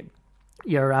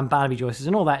your Barnaby Joyces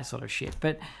and all that sort of shit.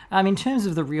 But in terms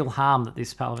of the real harm that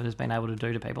this parliament has been able to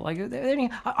do to people,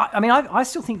 I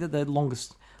still think that the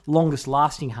longest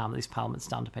lasting harm that this parliament's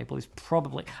done to people is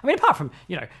probably, apart from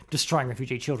destroying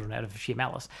refugee children out of sheer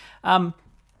malice,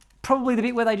 probably the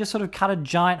bit where they just sort of cut a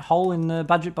giant hole in the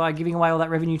budget by giving away all that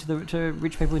revenue to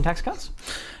rich people in tax cuts.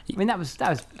 I mean,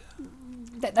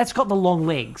 that's got the long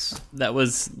legs. That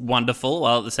was wonderful,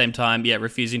 while at the same time,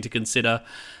 refusing to consider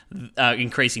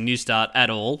increasing Newstart at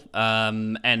all.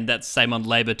 And that's same on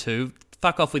Labor too.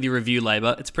 Fuck off with your review,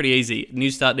 Labor. It's pretty easy.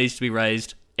 Newstart needs to be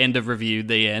raised. End of review.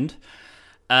 The end.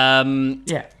 I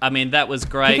mean, that was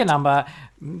great. Pick a number.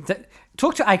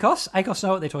 Talk to ACOS. ACOS know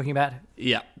what they're talking about.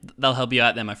 Yeah, they'll help you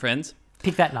out there, my friends.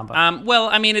 Pick that number. Well,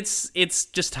 I mean, it's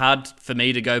just hard for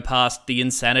me to go past the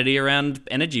insanity around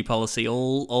energy policy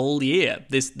all year.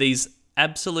 These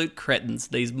absolute cretins,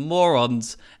 these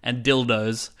morons and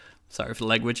dildos, sorry for the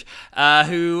language,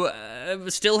 who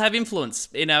still have influence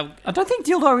in our... I don't think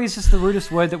dildo is just the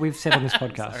rudest word that we've said on this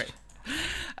podcast.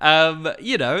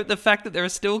 The fact that there are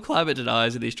still climate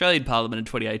deniers in the Australian Parliament in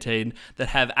 2018 that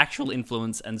have actual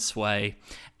influence and sway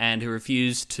and who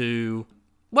refuse to...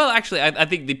 Well, actually, I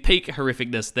think the peak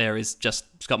horrificness there is just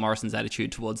Scott Morrison's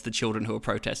attitude towards the children who are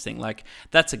protesting. Like,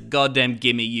 that's a goddamn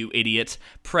gimme, you idiot.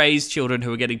 Praise children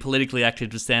who are getting politically active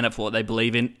to stand up for what they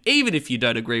believe in, even if you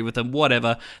don't agree with them,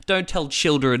 whatever. Don't tell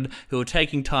children who are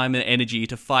taking time and energy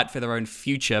to fight for their own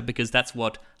future, because that's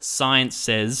what science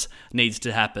says needs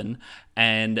to happen,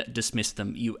 and dismiss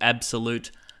them, you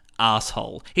absolute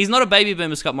asshole. He's not a baby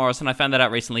boomer, Scott Morrison. I found that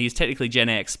out recently. He's technically Gen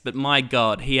X, but my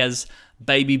God, he has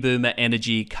baby boomer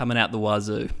energy coming out the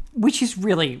wazoo. Which is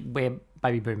really where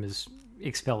baby boomers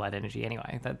expel that energy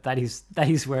anyway. That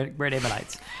is where it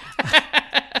emanates.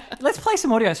 Let's play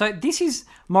some audio. So this is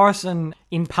Morrison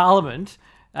in Parliament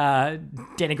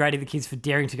denigrating the kids for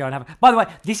daring to go and have... By the way,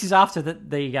 this is after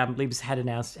the Libs had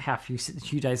announced how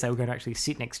few days they were going to actually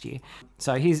sit next year.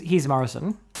 So here's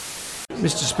Morrison.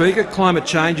 Mr. Speaker, climate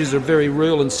change is a very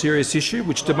real and serious issue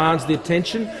which demands the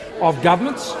attention of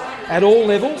governments at all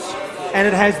levels, and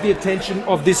it has the attention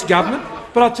of this government.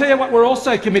 But I'll tell you what we're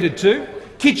also committed to.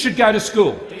 Kids should go to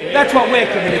school. That's what we're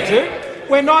committed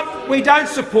to. We don't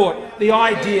support the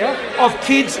idea of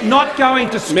kids not going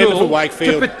to school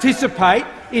to participate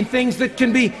in things that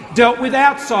can be dealt with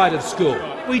outside of school.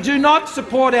 We do not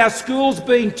support our schools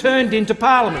being turned into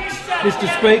parliaments, Mr.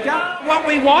 Speaker. What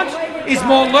we want is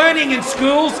more learning in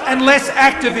schools and less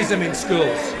activism in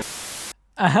schools.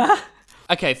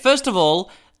 Okay, first of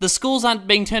all, the schools aren't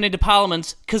being turned into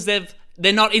parliaments because they're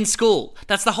not in school.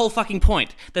 That's the whole fucking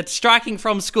point. They're striking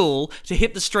from school to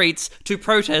hit the streets to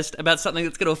protest about something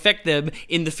that's going to affect them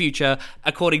in the future,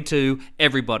 according to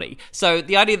everybody. So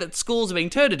the idea that schools are being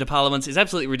turned into parliaments is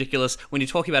absolutely ridiculous when you're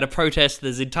talking about a protest that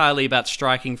is entirely about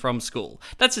striking from school.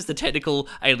 That's just the technical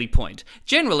Ailey point.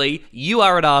 Generally, you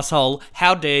are an asshole.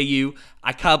 How dare you?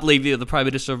 I can't believe you're the Prime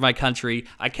Minister of my country.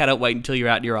 I cannot wait until you're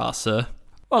out your arse, sir.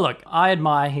 Well, look, I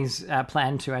admire his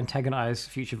plan to antagonise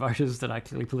future voters that are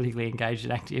clearly politically engaged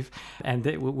and active, and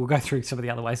we'll go through some of the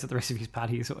other ways that the rest of his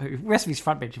party, the rest of his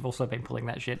front bench have also been pulling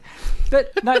that shit.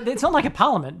 But no, it's not like a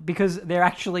parliament because they're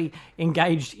actually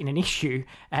engaged in an issue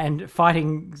and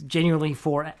fighting genuinely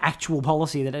for actual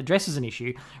policy that addresses an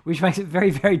issue, which makes it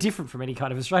very, very different from any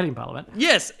kind of Australian parliament.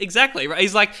 Yes, exactly. Right.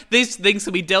 He's like, these things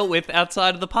can be dealt with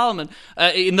outside of the parliament,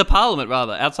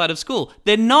 outside of school.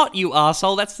 They're not, you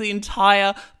arsehole. That's the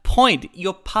entire point.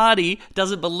 Your party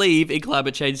doesn't believe in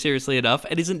climate change seriously enough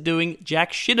and isn't doing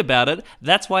jack shit about it.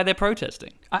 That's why they're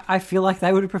protesting. I feel like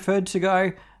they would have preferred to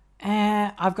go,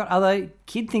 I've got other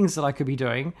kid things that I could be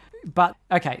doing. But,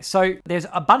 okay, so there's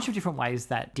a bunch of different ways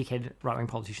that dickhead right-wing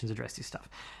politicians address this stuff.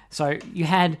 So you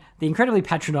had the incredibly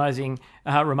patronising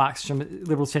remarks from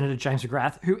Liberal Senator James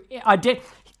McGrath, who do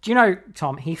you know,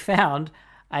 Tom, he found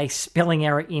a spelling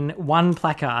error in one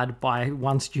placard by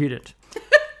one student.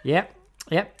 Yep.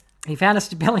 He found a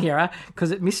spelling error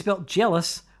because it misspelt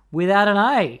jealous without an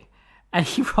A. And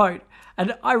he wrote,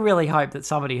 and I really hope that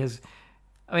somebody has...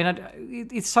 I mean,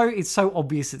 it's so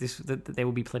obvious that there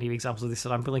will be plenty of examples of this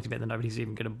that I'm willing to bet that nobody's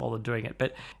even going to bother doing it.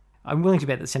 But I'm willing to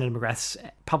bet that Senator McGrath's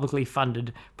publicly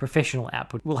funded professional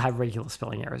output will have regular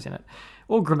spelling errors in it,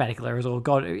 or grammatical errors, or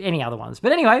God, any other ones.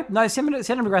 But anyway, no, Senator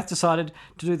McGrath decided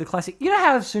to do the classic. You know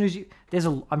how as soon as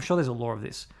I'm sure there's a law of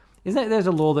this. Isn't there's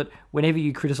a law that whenever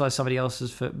you criticise somebody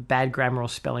else's for bad grammar or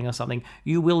spelling or something,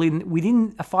 you will,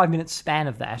 within a 5-minute span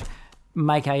of that,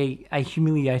 make a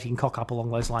humiliating cock-up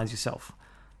along those lines yourself.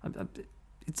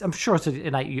 I'm sure it's an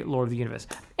innate law of the universe.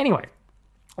 Anyway,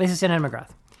 this is Senator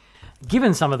McGrath.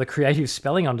 Given some of the creative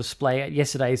spelling on display at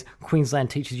yesterday's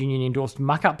Queensland Teachers Union endorsed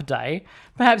muck-up day,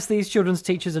 perhaps these children's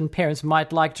teachers and parents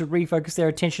might like to refocus their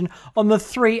attention on the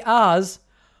 3 R's,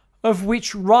 of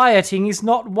which rioting is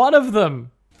not one of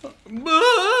them. And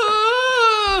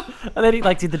then he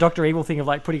did the Dr. Evil thing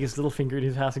of putting his little finger in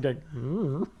his house and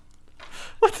going,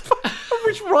 What the fuck?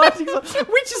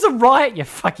 Which is a riot, you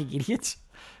fucking idiot.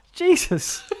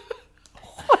 Jesus.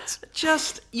 What?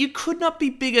 You could not be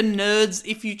bigger nerds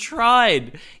if you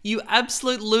tried. You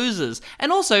absolute losers.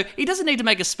 And also, he doesn't need to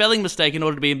make a spelling mistake in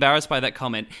order to be embarrassed by that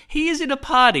comment. He is in a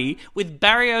party with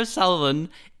Barry O'Sullivan,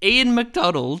 Ian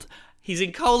MacDonald. He's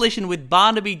in coalition with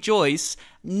Barnaby Joyce,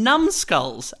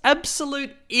 numbskulls,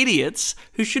 absolute idiots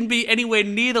who shouldn't be anywhere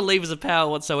near the levers of power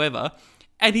whatsoever.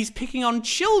 And he's picking on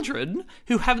children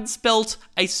who haven't spelt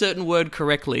a certain word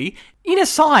correctly in a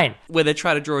sign where they're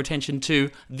trying to draw attention to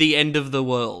the end of the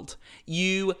world.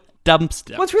 You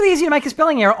dumpster. Well, it's really easy to make a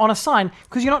spelling error on a sign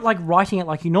because you're not like writing it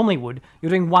like you normally would.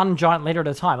 You're doing one giant letter at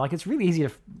a time. Like, it's really easy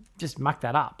to just muck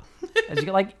that up. As you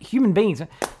get, like, human beings.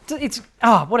 It's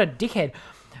what a dickhead.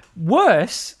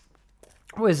 Worse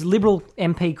was Liberal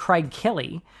MP Craig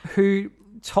Kelly, who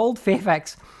told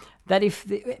Fairfax that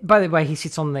by the way, he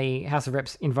sits on the House of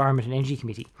Reps Environment and Energy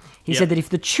Committee. He said that if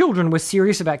the children were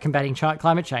serious about combating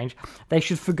climate change, they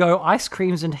should forgo ice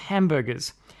creams and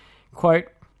hamburgers. Quote,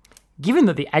 given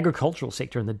that the agricultural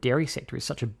sector and the dairy sector is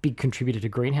such a big contributor to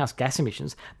greenhouse gas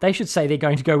emissions, they should say they're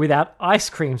going to go without ice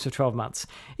creams for 12 months.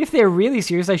 If they're really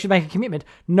serious, they should make a commitment.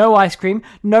 No ice cream,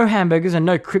 no hamburgers, and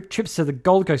no trips to the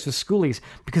Gold Coast for schoolies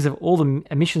because of all the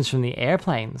emissions from the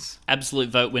airplanes. Absolute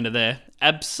vote winner there.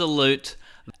 Absolute.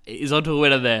 He's onto a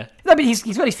winner there. No, but he's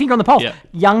got his finger on the pulse. Yeah.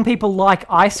 Young people like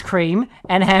ice cream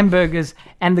and hamburgers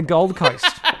and the Gold Coast.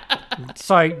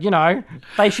 So,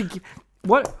 they should...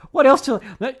 What else to...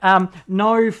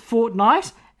 no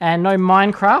Fortnite and no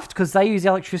Minecraft because they use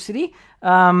electricity.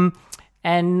 And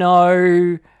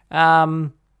no...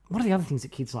 what are the other things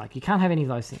that kids like? You can't have any of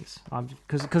those things.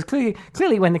 Because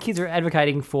clearly when the kids are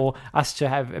advocating for us to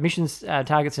have emissions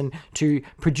targets and to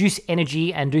produce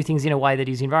energy and do things in a way that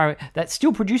is environment that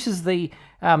still produces the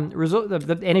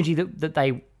energy that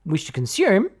they wish to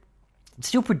consume, it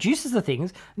still produces the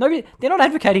things. They're not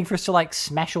advocating for us to like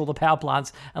smash all the power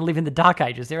plants and live in the dark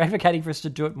ages. They're advocating for us to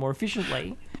do it more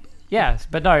efficiently. Yes,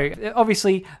 but no,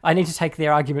 obviously I need to take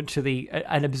their argument to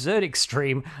an absurd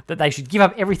extreme that they should give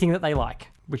up everything that they like,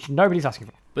 which nobody's asking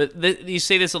for. But you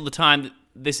see this all the time,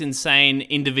 this insane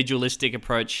individualistic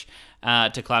approach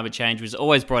to climate change was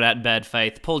always brought out in bad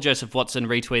faith. Paul Joseph Watson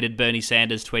retweeted Bernie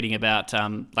Sanders tweeting about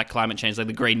climate change, like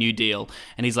the Green New Deal,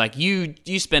 and he's like, you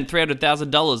spent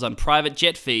 $300,000 on private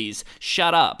jet fees,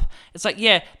 shut up. It's like,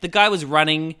 yeah, the guy was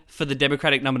running for the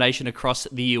Democratic nomination across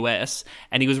the US,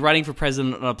 and he was running for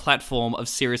president on a platform of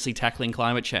seriously tackling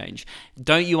climate change.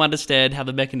 Don't you understand how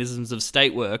the mechanisms of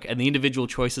state work and the individual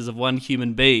choices of one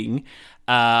human being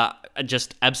are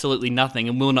just absolutely nothing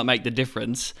and will not make the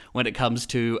difference when it comes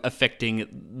to affecting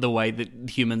the way that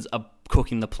humans are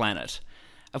cooking the planet?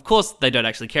 Of course, they don't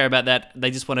actually care about that.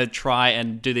 They just want to try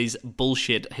and do these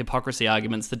bullshit hypocrisy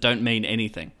arguments that don't mean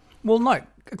anything. Well, no,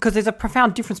 because there's a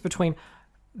profound difference between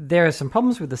there are some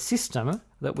problems with the system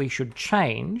that we should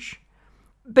change,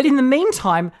 but in the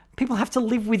meantime, people have to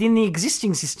live within the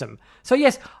existing system. So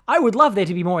yes, I would love there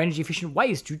to be more energy efficient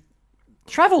ways to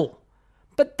travel,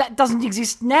 but that doesn't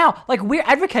exist now. Like, we're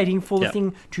advocating for the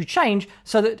thing to change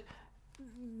so that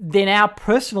then our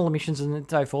personal emissions and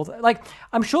so forth. Like,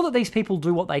 I'm sure that these people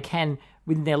do what they can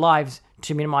within their lives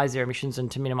to minimize their emissions and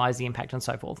to minimize the impact and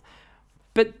so forth.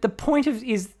 But the point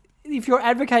is, if you're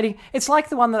advocating, it's like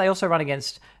the one that they also run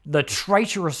against, the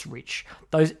traitorous rich,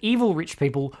 those evil rich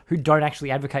people who don't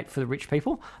actually advocate for the rich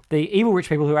people, the evil rich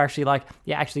people who are actually like,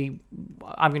 yeah, actually,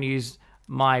 I'm going to use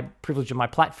my privilege of my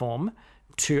platform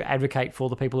to advocate for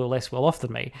the people who are less well off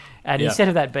than me. And instead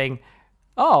of that being,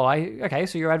 okay,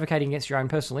 so you're advocating against your own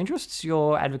personal interests,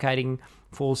 you're advocating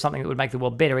for something that would make the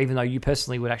world better, even though you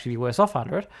personally would actually be worse off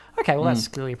under it. Okay, well, that's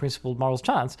clearly a principled morals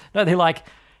chance. No, they're like,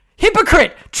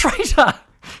 hypocrite, traitor.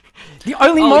 The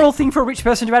only moral thing for a rich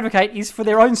person to advocate is for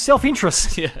their own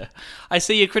self-interest. Yeah. I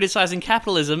see you're criticising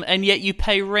capitalism, and yet you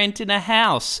pay rent in a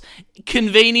house.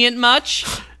 Convenient much?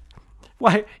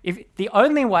 Well, if the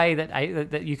only way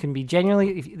that you can be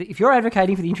genuinely... If you're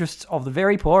advocating for the interests of the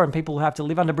very poor and people who have to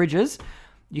live under bridges,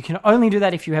 you can only do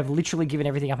that if you have literally given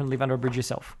everything up and live under a bridge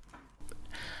yourself.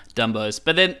 Dumbos.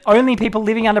 But then... Only people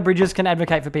living under bridges can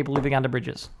advocate for people living under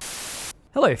bridges.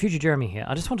 Hello, Future Jeremy here.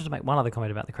 I just wanted to make one other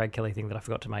comment about the Craig Kelly thing that I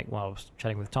forgot to make while I was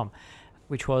chatting with Tom,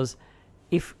 which was,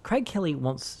 if Craig Kelly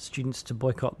wants students to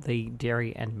boycott the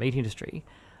dairy and meat industry,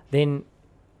 then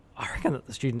I reckon that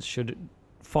the students should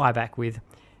fire back with,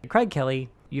 Craig Kelly,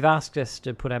 you've asked us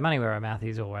to put our money where our mouth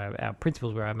is, or our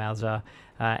principles where our mouths are,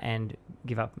 and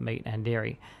give up meat and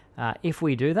dairy. If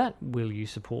we do that, will you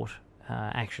support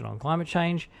action on climate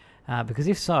change? Because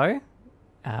if so...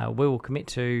 we will commit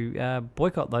to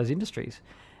boycott those industries.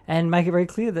 and make it very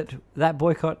clear that that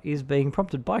boycott is being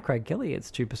prompted by Craig Kelly.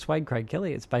 It's to persuade Craig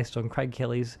Kelly. It's based on Craig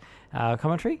Kelly's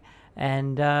commentary,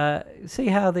 and see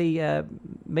how the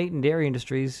meat and dairy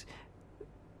industries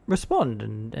respond,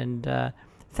 and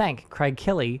thank Craig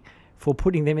Kelly for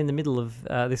putting them in the middle of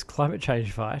this climate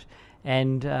change fight,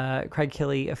 and Craig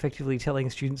Kelly effectively telling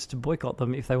students to boycott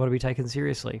them if they want to be taken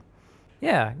seriously.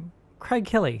 Yeah, Craig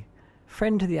Kelly,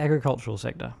 friend to the agricultural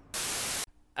sector.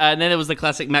 And then there was the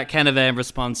classic Matt Canavan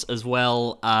response as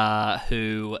well,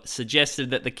 who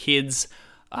suggested that the kids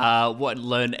won't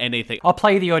learn anything. I'll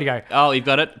play you the audio. Oh, you've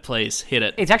got it? Please, hit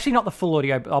it. It's actually not the full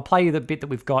audio, but I'll play you the bit that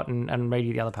we've got and read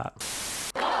you the other part.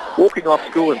 Walking off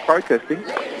school and protesting,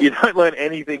 you don't learn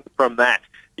anything from that.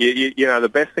 You know, the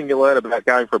best thing you learn about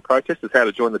going for a protest is how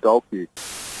to join the dole queue.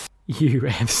 You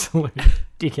absolute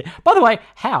dickhead. By the way,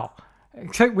 how?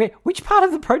 So which part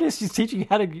of the protest is teaching you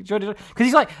how to join it? Because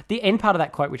he's like, the end part of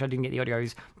that quote, which I didn't get the audio,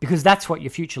 is because that's what your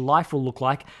future life will look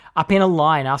like, up in a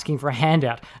line asking for a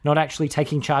handout, not actually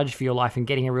taking charge for your life and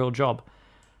getting a real job.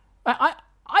 I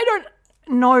don't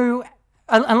know,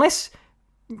 unless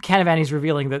Canavan is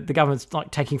revealing that the government's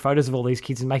like taking photos of all these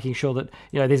kids and making sure that,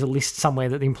 you know, there's a list somewhere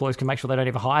that the employers can make sure they don't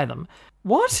ever hire them.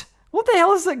 What? What the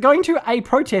hell is that going to a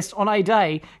protest on a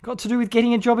day got to do with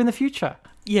getting a job in the future?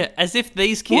 Yeah, as if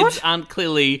these kids aren't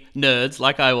clearly nerds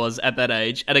like I was at that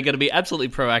age and are going to be absolutely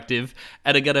proactive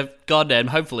and are going to, goddamn,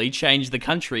 hopefully change the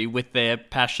country with their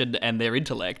passion and their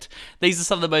intellect. These are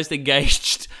some of the most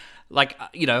engaged, like,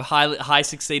 you know, high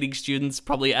succeeding students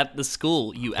probably at the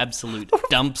school, you absolute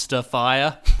dumpster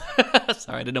fire.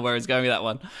 Sorry, I didn't know where I was going with that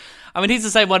one. I mean, he's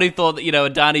the same one who thought that, you know,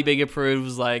 Adani being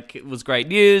approved was great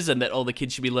news and that all the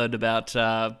kids should be learned about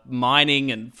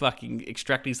mining and fucking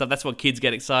extracting stuff. That's what kids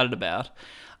get excited about.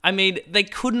 I mean, they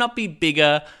could not be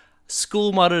bigger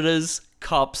school monitors,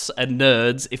 cops, and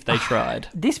nerds if they tried.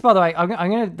 This, by the way, I'm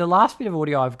going to... The last bit of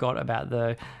audio I've got about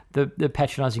the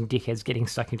patronising dickheads getting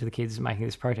stuck into the kids making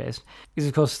this protest is,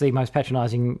 of course, the most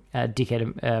patronising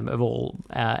dickhead of all,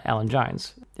 Alan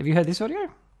Jones. Have you heard this audio?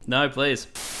 No, please.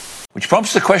 Which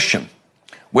prompts the question,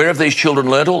 where have these children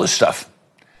learnt all this stuff?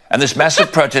 And this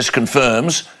massive protest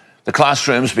confirms the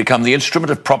classrooms become the instrument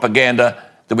of propaganda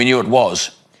that we knew it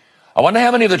was. I wonder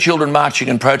how many of the children marching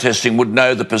and protesting would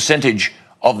know the percentage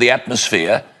of the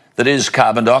atmosphere that is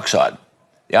carbon dioxide.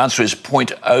 The answer is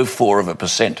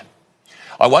 0.04%.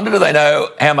 I wonder, do they know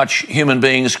how much human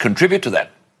beings contribute to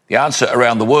that? The answer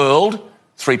around the world,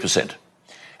 3%.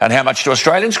 And how much do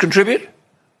Australians contribute?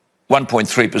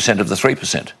 1.3% of the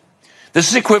 3%. This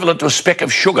is equivalent to a speck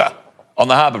of sugar on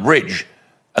the Harbour Bridge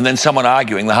and then someone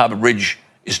arguing the Harbour Bridge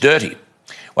is dirty.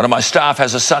 One of my staff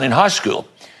has a son in high school.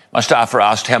 My staffer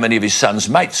asked how many of his son's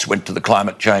mates went to the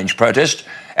climate change protest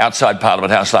outside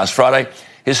Parliament House last Friday.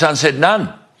 His son said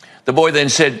none. The boy then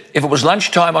said if it was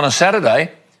lunchtime on a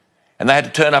Saturday and they had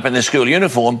to turn up in their school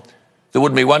uniform, there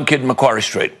wouldn't be one kid in Macquarie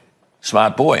Street.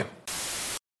 Smart boy.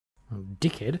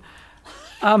 Dickhead.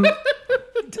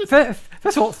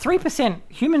 First of all, 3%,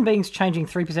 human beings changing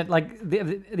 3%, like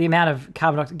the amount of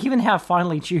carbon dioxide, given how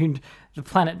finely tuned the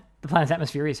planet's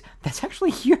atmosphere is, that's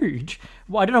actually huge.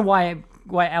 Well, I don't know why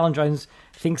Alan Jones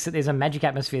thinks that there's a magic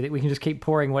atmosphere that we can just keep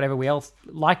pouring whatever we else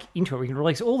like into it. We can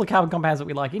release all the carbon compounds that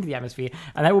we like into the atmosphere,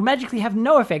 and they will magically have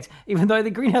no effect, even though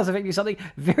the greenhouse effect is something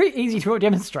very easy to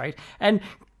demonstrate. And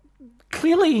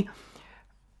clearly,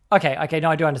 okay, no,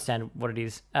 I do understand what it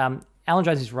is. Alan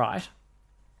Jones is right.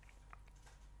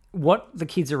 What the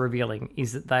kids are revealing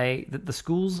is that the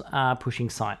schools are pushing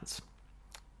science.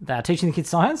 They are teaching the kids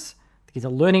science. The kids are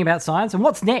learning about science. And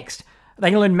what's next? Are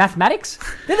they going to learn mathematics?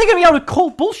 Then they're going to be able to call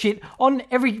bullshit on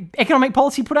every economic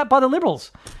policy put out by the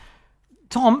Liberals.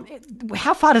 Tom,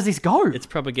 how far does this go? It's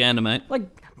propaganda, mate. Like,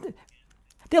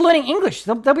 they're learning English.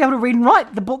 They'll be able to read and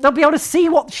write. They'll be able to see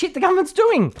what shit the government's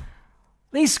doing.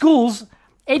 These schools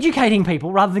educating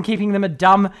people rather than keeping them a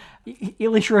dumb,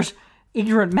 illiterate,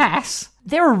 ignorant mass,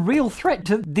 they're a real threat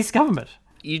to this government.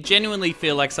 You genuinely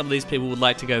feel like some of these people would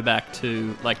like to go back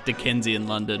to, like, Dickensian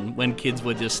London, when kids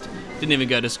were just, didn't even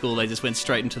go to school, they just went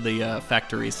straight into the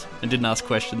factories and didn't ask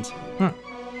questions. Yeah,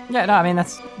 no, I mean,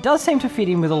 that does seem to fit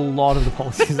in with a lot of the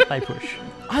policies that they push.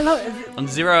 I love it. On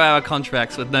 0-hour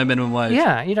contracts with no minimum wage.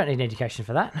 Yeah, you don't need education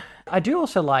for that. I do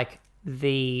also like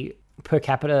the per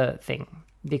capita thing.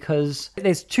 because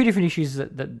there's two different issues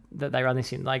that they run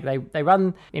this in. Like they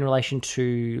run in relation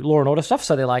to law and order stuff.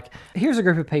 So they're like, here's a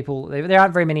group of people. There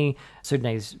aren't very many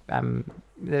Sudanese.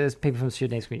 There's people from the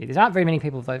Sudanese community. There aren't very many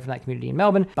people from that community in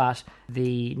Melbourne, but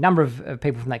the number of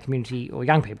people from that community, or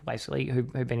young people basically,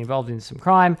 who've been involved in some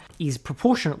crime is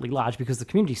proportionately large because the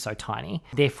community is so tiny.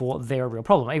 Therefore, they're a real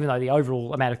problem, even though the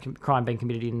overall amount of crime being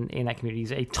committed in that community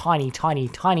is a tiny, tiny,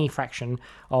 tiny fraction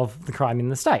of the crime in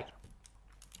the state.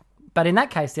 But in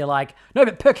that case, they're like, no,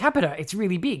 but per capita, it's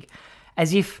really big.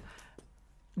 As if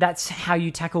that's how you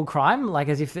tackle crime, like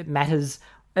as if it matters,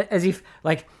 as if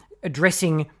like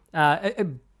addressing...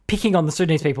 picking on the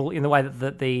Sudanese people in the way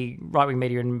that the right-wing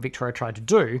media in Victoria tried to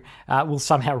do will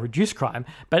somehow reduce crime,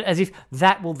 but as if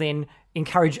that will then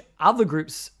encourage other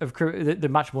groups of the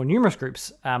much more numerous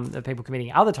groups of people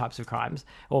committing other types of crimes,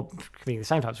 or committing the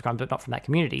same types of crimes but not from that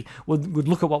community, would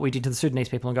look at what we did to the Sudanese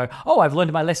people and go, oh, I've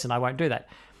learned my lesson, I won't do that.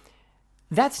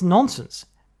 That's nonsense.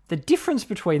 The difference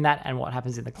between that and what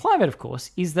happens in the climate, of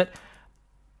course, is that,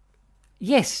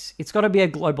 yes, it's got to be a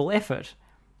global effort,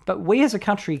 but we as a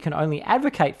country can only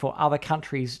advocate for other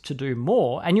countries to do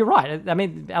more. And you're right. I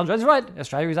mean, Alan Jones is right.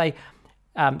 Australia is a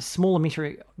small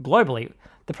emitter globally.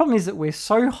 The problem is that we're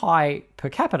so high per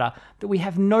capita that we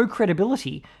have no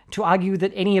credibility to argue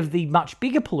that any of the much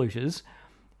bigger polluters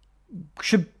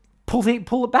should pull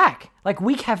it back. Like,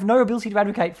 we have no ability to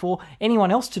advocate for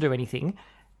anyone else to do anything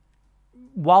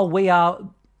while we are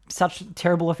such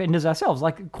terrible offenders ourselves.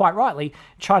 Like, quite rightly,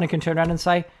 China can turn around and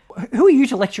say, who are you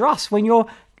to lecture us when you're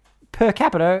per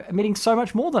capita emitting so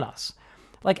much more than us?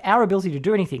 Like, our ability to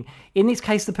do anything. In this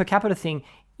case, the per capita thing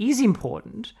is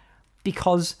important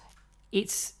because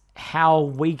it's how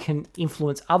we can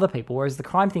influence other people, whereas the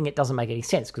crime thing, it doesn't make any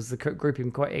sense because the group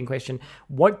in question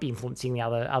won't be influencing the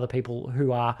other people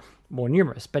who are more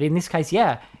numerous. But in this case,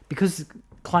 yeah, because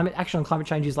action on climate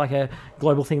change is like a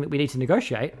global thing that we need to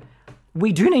negotiate,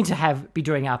 we do need to be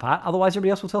doing our part, otherwise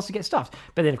everybody else will tell us to get stuffed.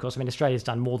 But then, of course, I mean, Australia's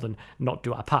done more than not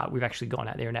do our part. We've actually gone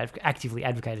out there and actively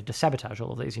advocated to sabotage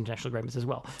all of these international agreements as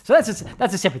well. So that's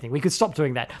a separate thing. We could stop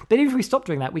doing that. But if we stop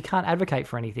doing that, we can't advocate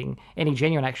for any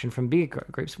genuine action from bigger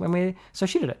groups when we're so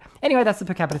shit at it. Anyway, that's the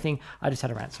per capita thing. I just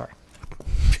had a rant, sorry.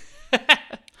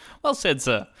 Well said,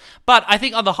 sir. But I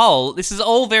think on the whole, this is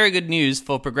all very good news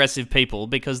for progressive people,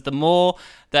 because the more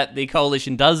that the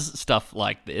coalition does stuff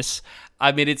like this,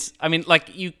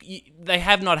 they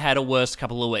have not had a worse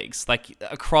couple of weeks, like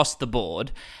across the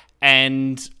board,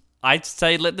 and I'd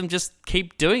say let them just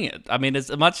keep doing it. I mean,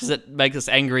 as much as it makes us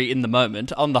angry in the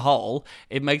moment, on the whole,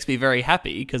 it makes me very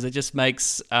happy because it just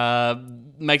makes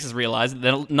us realise that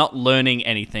they're not learning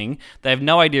anything. They have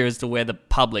no idea as to where the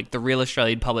public, the real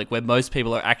Australian public, where most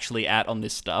people are actually at on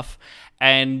this stuff,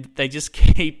 and they just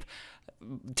keep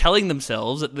telling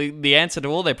themselves that the answer to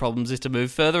all their problems is to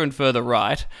move further and further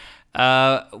right,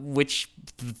 which,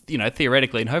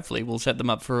 theoretically and hopefully will set them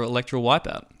up for electoral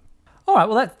wipeout. All right,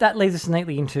 well, that leads us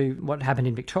neatly into what happened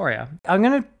in Victoria. I'm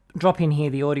going to drop in here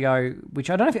the audio, which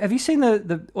I don't know have you seen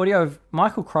the audio of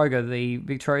Michael Kroger, the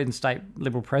Victorian State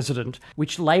Liberal President,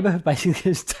 which Labor have basically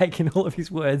has taken all of his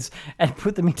words and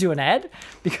put them into an ad?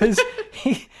 Because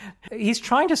he's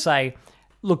trying to say,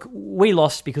 look, we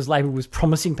lost because Labor was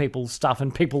promising people stuff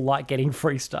and people like getting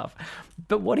free stuff.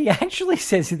 But what he actually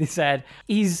says in this ad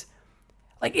is,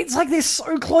 like, it's like they're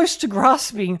so close to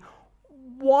grasping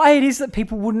why it is that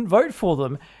people wouldn't vote for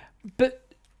them,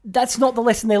 but that's not the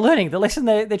lesson they're learning. The lesson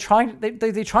they're trying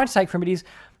to take from it is,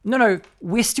 no,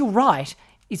 we're still right.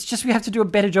 It's just we have to do a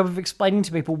better job of explaining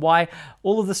to people why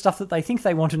all of the stuff that they think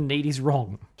they want and need is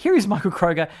wrong. Here is Michael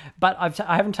Kroger, but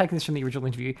I haven't taken this from the original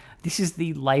interview. This is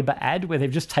the Labor ad where they've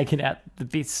just taken out the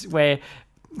bits where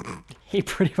he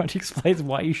pretty much explains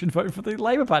why you should vote for the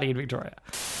Labor Party in Victoria.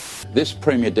 This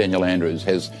Premier Daniel Andrews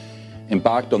has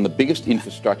embarked on the biggest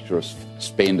infrastructure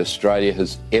spend Australia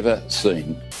has ever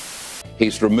seen.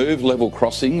 He's removed level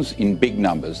crossings in big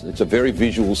numbers. It's a very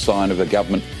visual sign of a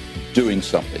government doing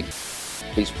something.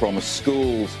 He's promised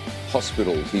schools,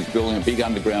 hospitals. He's building a big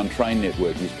underground train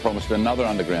network. He's promised another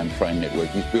underground train network.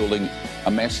 He's building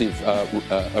a massive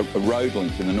a road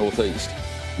link in the northeast.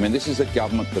 I mean, this is a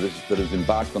government that has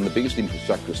embarked on the biggest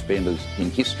infrastructure spenders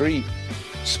in history,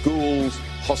 schools,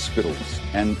 hospitals.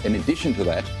 And in addition to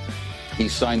that,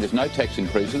 he's saying there's no tax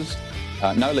increases,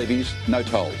 no levies, no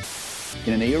tolls.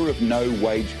 In an era of no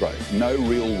wage growth, no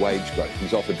real wage growth,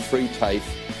 he's offered free TAFE,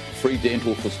 free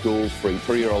dental for schools, free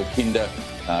 3-year-old kinder,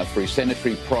 free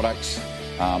sanitary products,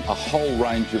 a whole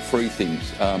range of free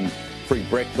things, free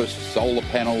breakfast, solar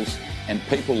panels, and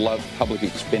people love public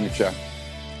expenditure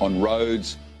on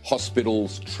roads,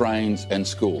 hospitals, trains and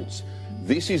schools.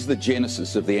 This is the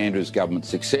genesis of the Andrews government's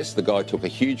success. The guy took a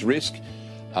huge risk.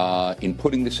 in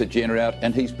putting this agenda out,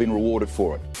 and he's been rewarded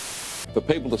for it. For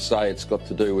people to say it's got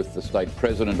to do with the state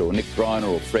president or Nick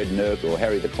Greiner or Fred Nurk or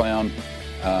Harry the Clown,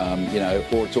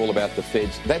 or it's all about the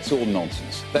feds, that's all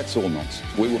nonsense. That's all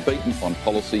nonsense. We were beaten on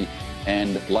policy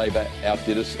and Labor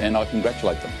outdid us, and I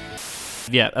congratulate them.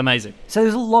 Yeah, amazing. So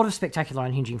there's a lot of spectacular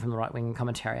unhinging from the right-wing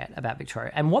commentariat about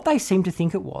Victoria. And what they seem to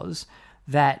think it was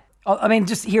that... I mean,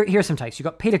 just here are some takes. You've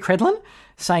got Peter Credlin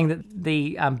saying that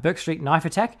the Burke Street knife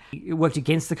attack worked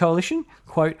against the coalition.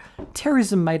 Quote,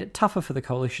 terrorism made it tougher for the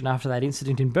coalition after that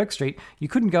incident in Burke Street. You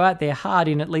couldn't go out there hard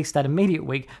in at least that immediate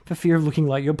week for fear of looking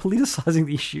like you're politicising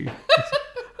the issue.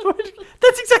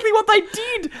 That's exactly what they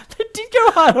did. They did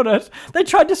go hard on it. They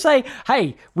tried to say,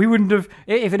 hey, we wouldn't have,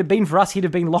 if it had been for us, he'd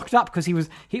have been locked up because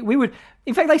we would.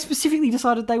 In fact, they specifically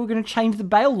decided they were going to change the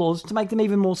bail laws to make them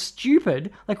even more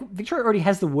stupid. Like, Victoria already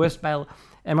has the worst bail,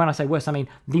 and when I say worst, I mean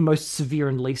the most severe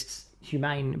and least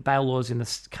humane bail laws in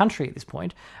this country at this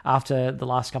point, after the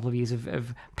last couple of years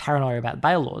of paranoia about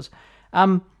bail laws.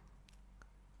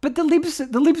 But the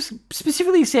Libs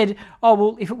specifically said, oh,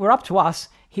 well, if it were up to us,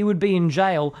 he would be in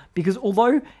jail, because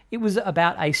although it was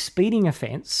about a speeding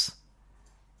offence,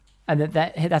 and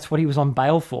that's what he was on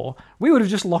bail for, we would have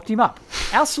just locked him up.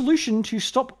 Our solution to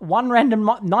stop one random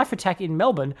knife attack in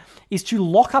Melbourne is to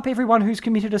lock up everyone who's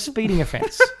committed a speeding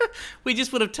offence. We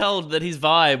just would have told that his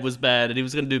vibe was bad and he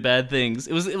was going to do bad things.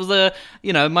 It was a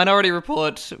Minority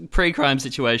Report pre-crime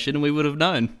situation, and we would have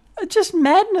known. Just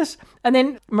madness. And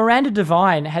then Miranda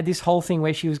Devine had this whole thing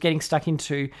where she was getting stuck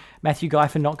into Matthew Guy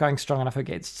for not going strong enough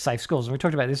against safe schools. And we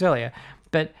talked about this earlier.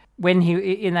 But when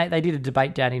they did a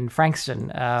debate down in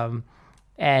Frankston,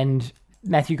 and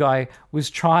Matthew Guy was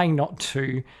trying not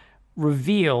to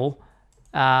reveal...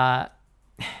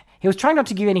 he was trying not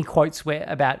to give any quotes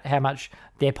about how much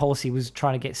their policy was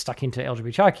trying to get stuck into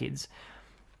LGBTI kids.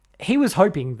 He was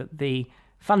hoping that the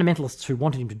fundamentalists who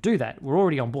wanted him to do that were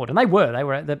already on board, and they were.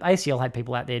 The ACL had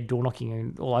people out there door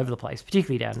knocking all over the place,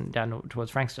 particularly down towards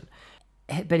Frankston.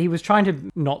 But he was trying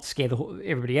to not scare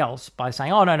everybody else by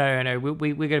saying, "Oh no, we're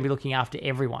going to be looking after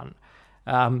everyone."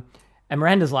 And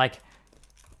Miranda's like,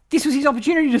 this was his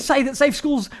opportunity to say that Safe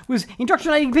Schools was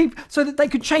indoctrinating people so that they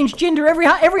could change gender every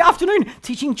afternoon,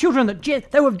 teaching children that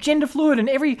they were gender fluid, and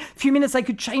every few minutes they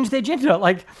could change their gender.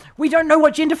 Like, we don't know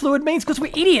what gender fluid means because we're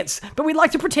idiots, but we'd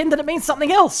like to pretend that it means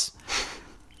something else.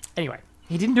 Anyway,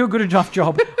 he didn't do a good enough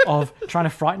job of trying to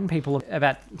frighten people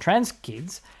about trans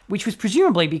kids, which was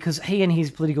presumably because he and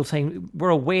his political team were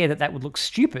aware that would look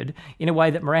stupid in a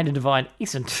way that Miranda Devine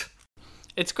isn't.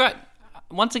 It's great.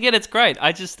 Once again, it's great.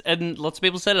 And lots of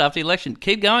people said it after the election.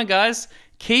 Keep going, guys.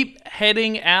 Keep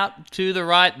heading out to the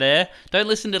right there. Don't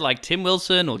listen to like Tim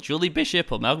Wilson or Julie Bishop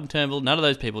or Malcolm Turnbull. None of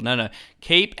those people. No.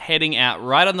 Keep heading out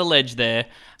right on the ledge there,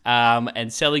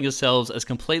 and selling yourselves as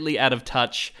completely out of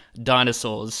touch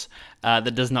dinosaurs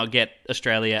that does not get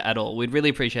Australia at all. We'd really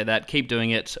appreciate that. Keep doing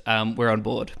it. We're on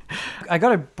board. I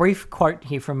got a brief quote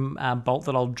here from Bolt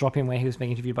that I'll drop in, where he was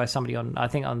being interviewed by somebody on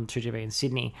 2GB in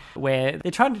Sydney, where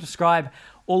they're trying to describe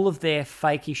all of their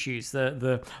fake issues,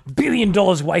 the $1 billion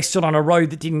wasted on a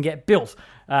road that didn't get built,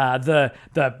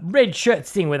 the red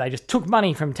shirts thing where they just took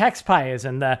money from taxpayers,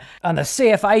 and the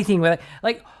CFA thing where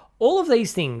all of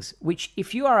these things, which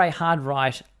if you are a hard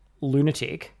right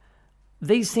lunatic,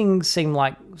 these things seem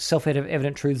like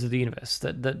self-evident truths of the universe,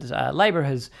 that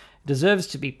Labor deserves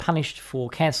to be punished for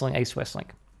cancelling East West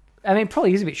Link. I mean, it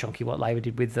probably is a bit shonky what Labor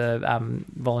did with the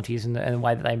volunteers and the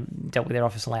way that they dealt with their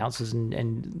office allowances,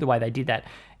 and the way they did that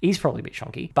is probably a bit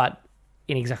shonky, but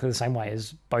in exactly the same way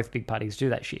as both big parties do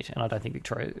that shit. And I think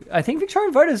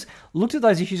Victorian voters looked at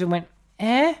those issues and went,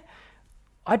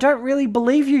 I don't really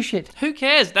believe you shit. Who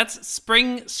cares? That's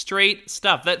Spring Street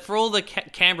stuff. That for all the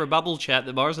Canberra bubble chat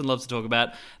that Morrison loves to talk about,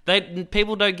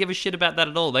 people don't give a shit about that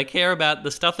at all. They care about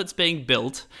the stuff that's being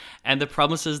built and the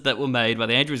promises that were made by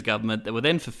the Andrews government that were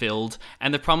then fulfilled,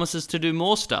 and the promises to do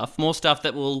more stuff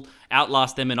that will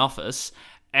outlast them in office.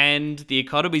 And the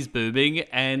economy's booming,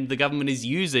 and the government is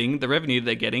using the revenue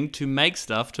they're getting to make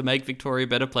stuff to make Victoria a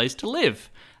better place to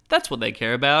live. That's what they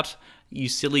care about, you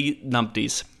silly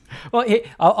numpties. Well,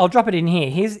 I'll drop it in here.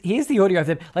 Here's the audio of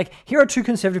them. Like, here are two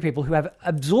Conservative people who have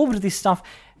absorbed this stuff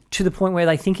to the point where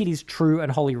they think it is true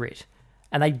and holy writ,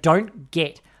 and they don't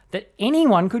get that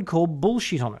anyone could call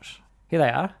bullshit on it. Here they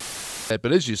are.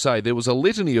 But as you say, there was a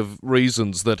litany of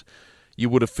reasons that you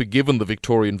would have forgiven the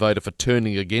Victorian voter for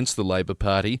turning against the Labor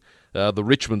Party. The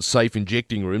Richmond Safe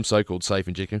Injecting Room, so-called Safe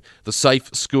Injecting, the Safe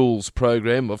Schools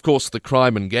program, of course the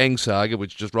crime and gang saga,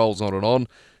 which just rolls on and on,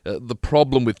 the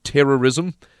problem with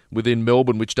terrorism within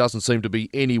Melbourne, which doesn't seem to be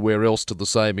anywhere else to the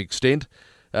same extent,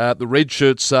 the red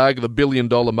shirt saga, the $1 billion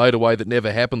motorway that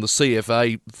never happened, the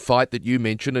CFA fight that you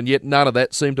mentioned, and yet none of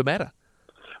that seemed to matter.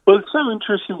 Well, it's so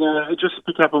interesting, just to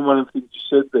pick up on one of the things you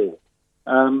said there.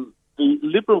 The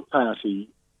Liberal Party,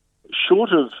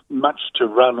 short of much to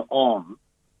run on,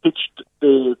 pitched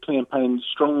their campaign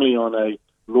strongly on a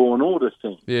law and order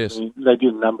thing. Yes. I mean, they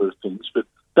did a number of things, but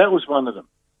that was one of them.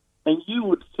 And you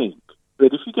would think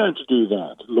that if you're going to do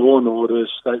that, law and order,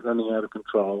 state running out of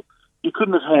control, you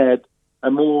couldn't have had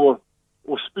a more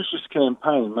auspicious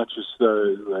campaign, much as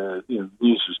though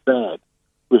news was bad.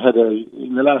 We had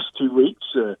in the last 2 weeks,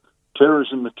 a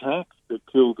terrorism attack that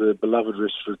killed a beloved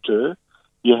restaurateur.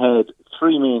 You had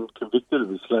 3 men convicted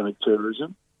of Islamic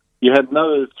terrorism. You had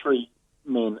another 3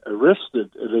 men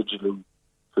arrested, allegedly,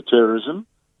 for terrorism.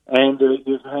 And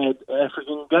you've had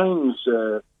African gangs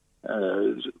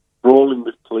brawling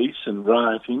with police and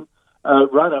rioting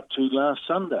right up to last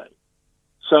Sunday.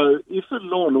 So if a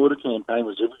law and order campaign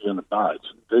was ever going to bite,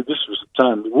 this was the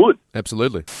time it would.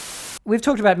 Absolutely. We've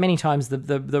talked about many times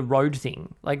the road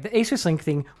thing, like the East West Link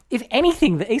thing. If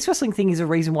anything, the East West Link thing is a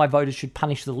reason why voters should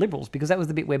punish the Liberals, because that was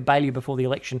the bit where Baillieu, before the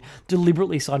election,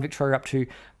 deliberately signed Victoria up to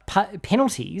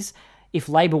penalties if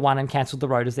Labor won and cancelled the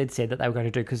road as they'd said that they were going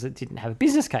to do because it didn't have a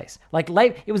business case. Like,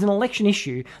 it was an election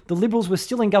issue. The Liberals were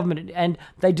still in government and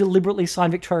they deliberately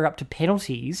signed Victoria up to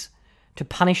penalties to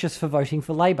punish us for voting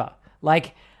for Labor.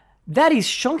 Like, that is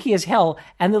shonky as hell,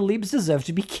 and the Libs deserve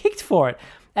to be kicked for it.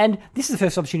 And this is the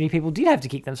first opportunity people did have to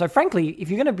kick them. So frankly, if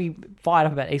you're going to be fired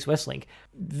up about East West Link,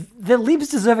 the Libs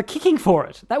deserve a kicking for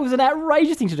it. That was an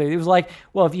outrageous thing to do. It was like,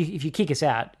 well, if you kick us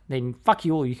out, then fuck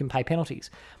you all, you can pay penalties.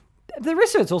 The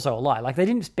rest of it's also a lie. Like, they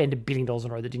didn't spend $1 billion on a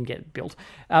road that didn't get built.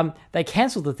 They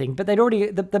cancelled the thing, but they'd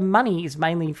already... The money is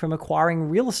mainly from acquiring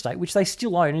real estate, which they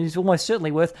still own, and is almost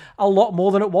certainly worth a lot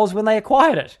more than it was when they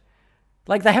acquired it.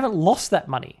 Like, they haven't lost that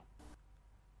money.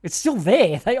 It's still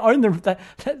there. They own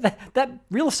that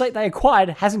real estate they acquired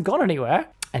hasn't gone anywhere.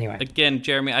 Anyway. Again,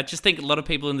 Jeremy, I just think a lot of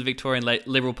people in the Victorian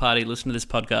Liberal Party listen to this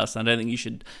podcast, and I don't think you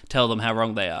should tell them how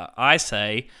wrong they are. I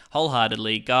say,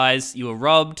 wholeheartedly, guys, you were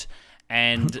robbed,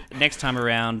 and next time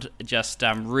around, just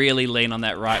really lean on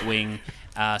that right wing.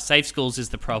 Safe schools is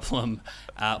the problem.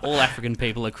 All African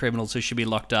people are criminals who should be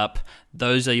locked up.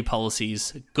 Those are your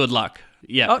policies. Good luck.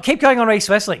 Yeah. Oh, keep going on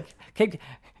East West Link.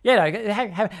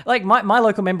 Like my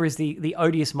local member is the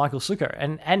odious Michael Sukkar,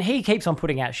 and he keeps on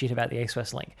putting out shit about the East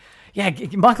West Link. Yeah,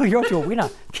 Michael, you're onto a winner.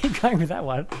 Keep going with that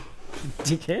one,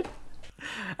 dickhead.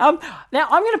 Now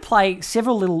I'm going to play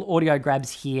several little audio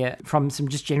grabs here from some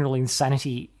just general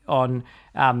insanity on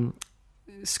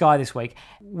Sky this week.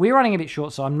 We're running a bit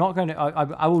short, so I'm not going to.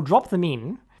 I will drop them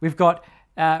in. We've got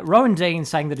Rowan Dean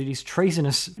saying that it is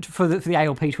treasonous for the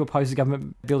ALP to oppose the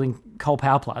government building coal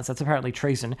power plants. That's apparently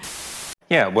treason.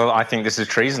 Yeah, well, I think this is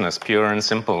treasonous, pure and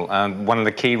simple. One of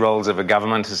the key roles of a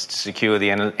government is to secure the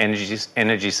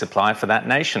energy supply for that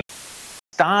nation.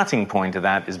 Starting point of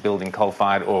that is building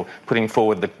coal-fired, or putting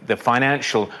forward the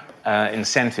financial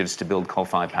incentives to build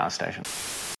coal-fired power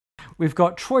stations. We've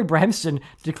got Troy Bramston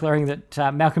declaring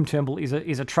that Malcolm Turnbull is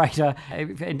a traitor,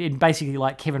 and basically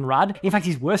like Kevin Rudd. In fact,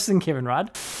 he's worse than Kevin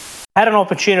Rudd. Had an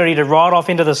opportunity to ride off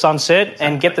into the sunset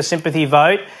and get the sympathy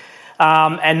vote.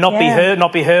 And not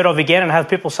be heard of again, and have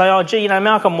people say, oh, gee,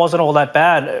 Malcolm wasn't all that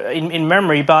bad in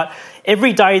memory. But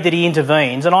every day that he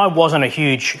intervenes, and I wasn't a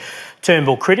huge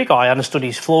Turnbull critic, I understood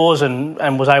his flaws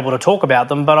and was able to talk about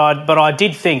them, but I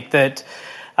did think that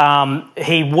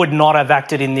he would not have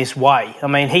acted in this way. I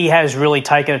mean, he has really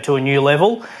taken it to a new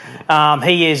level.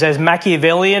 He is as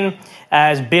Machiavellian,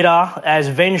 as bitter, as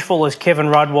vengeful as Kevin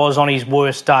Rudd was on his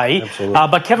worst day.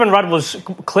 But Kevin Rudd was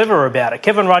clever about it.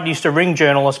 Kevin Rudd used to ring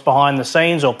journalists behind the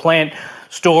scenes or plant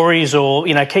stories or,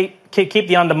 keep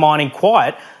the undermining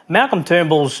quiet. Malcolm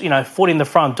Turnbull's, foot in the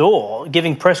front door,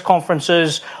 giving press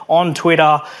conferences on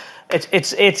Twitter.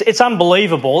 It's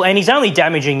unbelievable, and he's only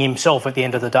damaging himself at the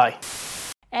end of the day.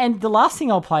 And the last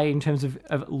thing I'll play in terms of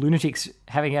lunatics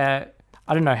having I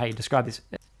don't know how you describe this.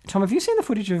 Tom, have you seen the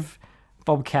footage of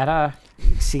Bob Catter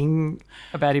sing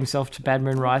about himself to Bad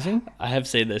Moon Rising? I have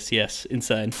seen this, yes.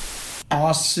 Insane.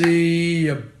 I see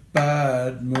a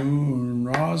bad moon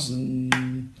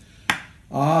rising.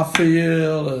 I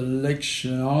feel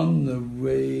election on the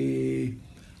way.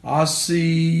 I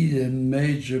see the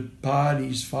major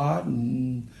parties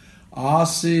fighting. I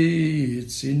see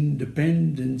it's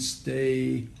Independence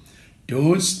Day.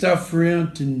 Don't stuff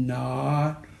around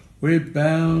tonight. We're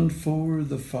bound for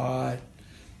the fight.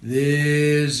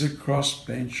 There's a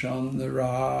crossbench on the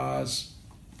rise.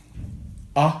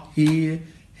 I hear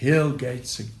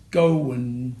Hellgates are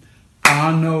going.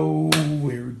 I know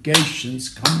irrigation's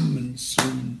coming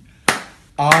soon.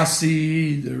 I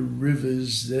see the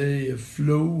rivers, they are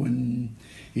flowing.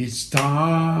 It's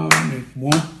time, it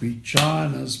won't be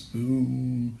China's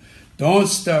boom. Don't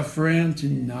start friend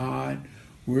tonight,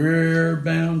 we're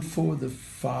bound for the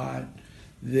fight.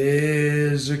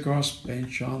 There's a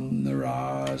crossbench on the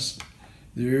rise.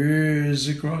 There's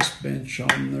a crossbench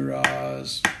on the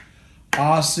rise.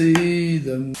 I see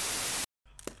them.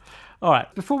 All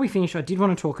right, before we finish, I did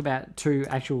want to talk about two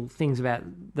actual things about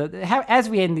how as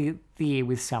we end the year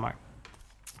with Scummo.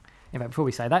 In fact, before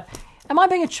we say that, am I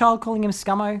being a child calling him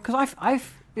Scummo? Because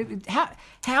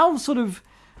how sort of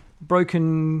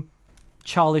broken,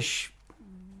 childish,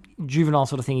 juvenile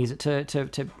sort of thing is it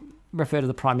to refer to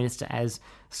the Prime Minister as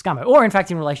Scummo? Or, in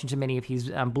fact, in relation to many of his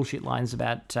bullshit lines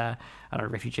about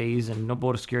refugees and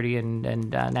border security and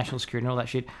national security and all that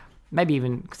shit. Maybe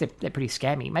even, because they're pretty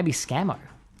scammy, maybe Scammo.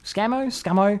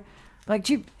 Scummo? Like,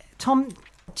 Tom,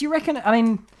 do you reckon, I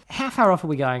mean, how far off are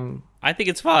we going? I think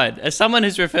it's fine. As someone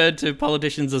who's referred to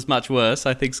politicians as much worse,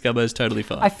 I think Scummo's totally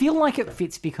fine. I feel like it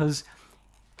fits because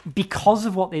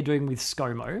of what they're doing with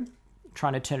ScoMo,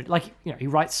 trying to turn it, like, you know,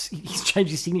 he's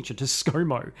changed his signature to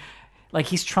ScoMo. Like,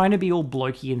 he's trying to be all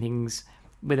blokey and things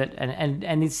with it,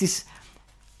 and it's this,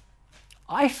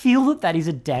 I feel that is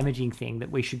a damaging thing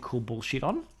that we should call bullshit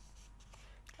on.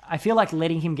 I feel like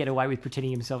letting him get away with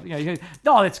pretending himself, you know,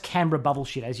 no, it's Canberra bubble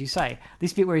shit, as you say.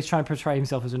 This bit where he's trying to portray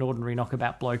himself as an ordinary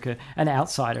knockabout bloke, an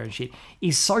outsider and shit,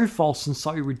 is so false and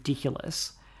so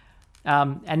ridiculous.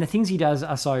 And the things he does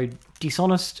are so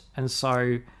dishonest and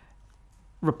so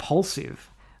repulsive.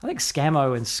 I think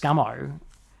Scammo and Scummo,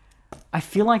 I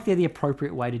feel like they're the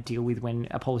appropriate way to deal with when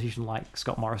a politician like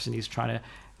Scott Morrison is trying to,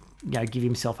 you know, give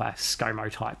himself a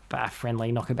ScoMo type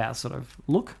friendly knockabout sort of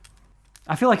look.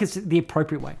 I feel like it's the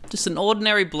appropriate way. Just an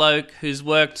ordinary bloke who's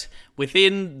worked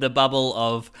within the bubble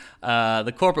of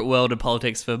the corporate world and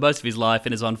politics for most of his life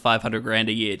and is on $500,000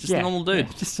 a year. Just a normal dude.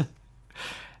 Yeah,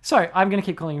 So I'm going to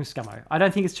keep calling him Scummo. I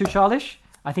don't think it's too childish.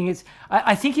 I think it's.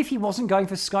 I think if he wasn't going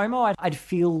for ScoMo, I'd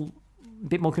feel a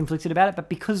bit more conflicted about it. But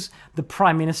because the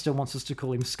Prime Minister wants us to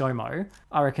call him ScoMo,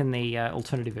 I reckon the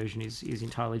alternative version is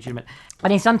entirely legitimate.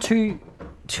 And he's done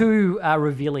two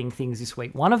revealing things this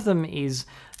week. One of them is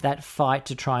that fight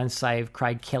to try and save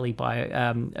Craig Kelly by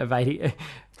evading,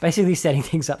 basically setting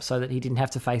things up so that he didn't have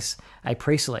to face a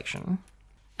pre-selection.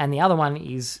 And the other one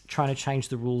is trying to change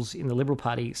the rules in the Liberal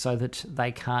Party so that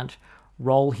they can't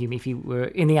roll him if he were,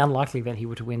 in the unlikely event he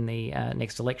were to win the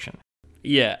next election.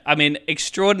 Yeah, I mean,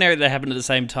 extraordinary that happened at the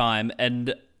same time.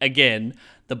 And again,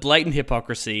 the blatant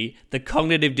hypocrisy, the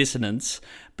cognitive dissonance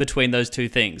between those two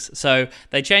things. So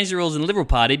they changed the rules in the Liberal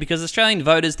Party because Australian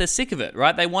voters, they're sick of it,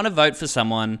 right? They want to vote for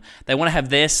someone, they want to have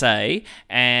their say,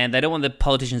 and they don't want the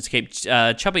politicians to keep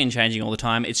chopping and changing all the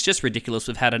time. It's just ridiculous.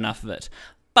 We've had enough of it.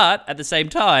 But at the same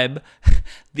time,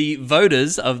 the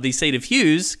voters of the seat of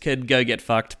Hughes could go get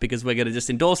fucked because we're going to just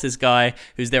endorse this guy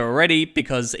who's there already,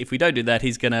 because if we don't do that,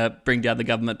 he's going to bring down the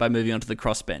government by moving onto the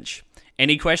crossbench.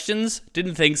 Any questions?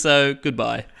 Didn't think so.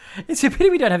 Goodbye. It's a pity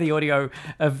we don't have the audio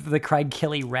of the Craig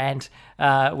Kelly rant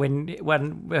when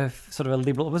sort of a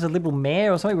Liberal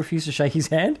mayor or something refused to shake his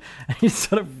hand. And he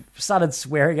sort of started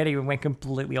swearing at him and went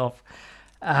completely off.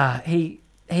 He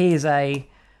is a...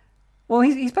 Well,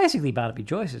 he's basically Barnaby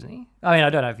Joyce, isn't he? I mean, I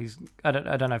don't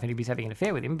know if anybody's having an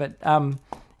affair with him, but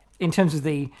in terms of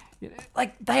they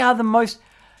are the most.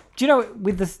 Do you know,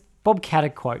 with the Bob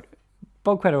Catter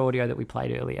audio that we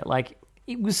played earlier, like,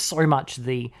 it was so much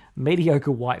the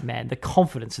mediocre white man, the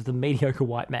confidence of the mediocre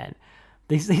white man.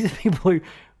 These are people who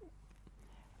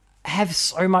have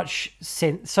so much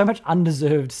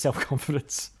undeserved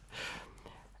self-confidence.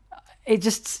 It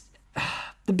just,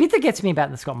 the bit that gets me about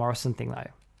the Scott Morrison thing, though,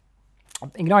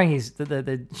 ignoring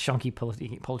the shonky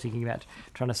politicking about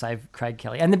trying to save Craig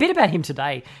Kelly, and the bit about him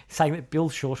today saying that Bill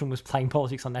Shorten was playing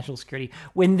politics on national security,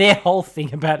 when their whole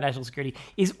thing about national security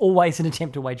is always an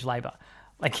attempt to wage labour.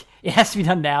 Like, it has to be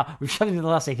done now. We've shut it in the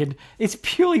last second. It's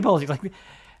purely politics. Like,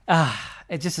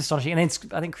 it's just astonishing. And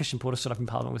then I think Christian Porter stood up in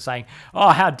Parliament was saying, "Oh,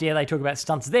 how dare they talk about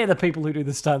stunts? They're the people who do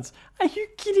the stunts." Are you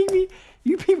kidding me?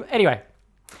 You people. Anyway,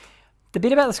 the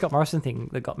bit about the Scott Morrison thing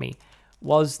that got me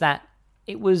was that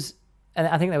it was. And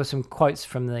I think there were some quotes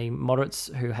from the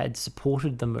moderates who had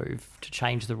supported the move to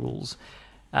change the rules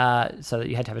so that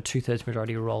you had to have a 2/3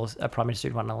 majority of roles a Prime Minister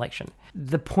who'd won an election.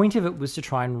 The point of it was to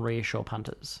try and reassure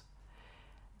punters.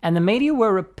 And the media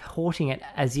were reporting it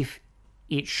as if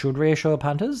it should reassure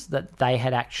punters that they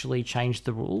had actually changed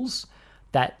the rules,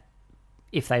 that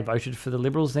if they voted for the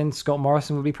Liberals, then Scott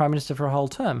Morrison would be Prime Minister for a whole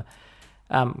term,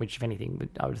 which, if anything,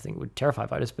 I would think would terrify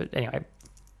voters. But anyway,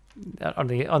 on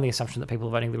the assumption that people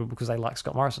are voting Liberal because they like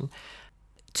Scott Morrison.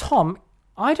 Tom,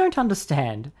 I don't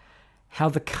understand how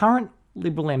the current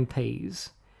Liberal MPs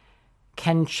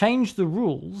can change the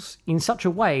rules in such a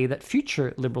way that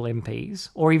future Liberal MPs,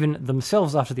 or even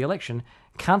themselves after the election,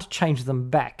 can't change them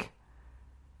back.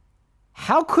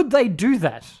 How could they do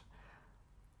that?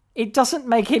 It doesn't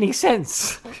make any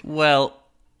sense. Well,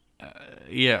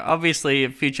 yeah, obviously a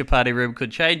future party room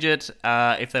could change it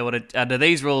if they want to, under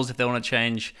these rules, if they want to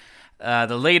change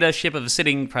the leadership of a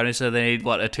sitting Prime Minister, they need,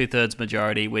 a 2/3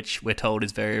 majority, which we're told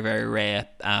is very, very rare.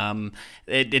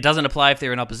 It doesn't apply if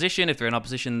they're in opposition. If they're in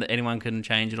opposition, anyone can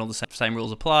change and all the same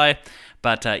rules apply.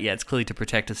 But it's clearly to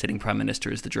protect a sitting Prime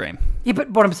Minister is the dream. Yeah, but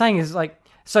what I'm saying is,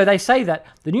 so they say that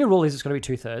the new rule is it's got to be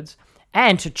 2/3,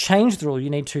 and to change the rule, you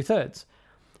need 2/3.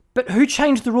 But who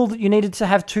changed the rule that you needed to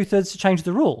have 2/3 to change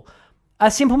the rule?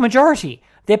 A simple majority.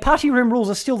 Their party room rules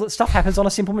are still that stuff happens on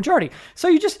a simple majority. So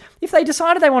if they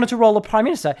decided they wanted to roll a Prime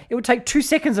Minister, it would take 2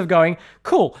 seconds of going,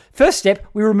 cool, first step,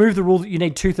 we remove the rule that you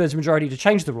need 2/3 majority to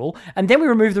change the rule, and then we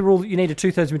remove the rule that you need a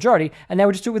 2/3 majority, and now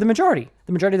we just do it with a majority.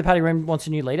 The majority of the party room wants a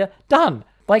new leader. Done.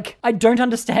 I don't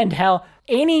understand how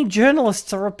any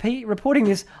journalists are reporting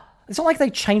this. It's not like they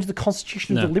changed the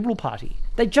constitution of the Liberal Party.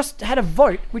 They just had a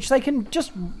vote, which they can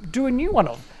just do a new one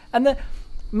of. And the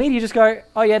media just go,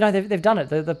 oh yeah, no, they've done it.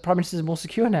 The Prime Minister is more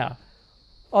secure now.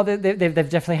 Oh, they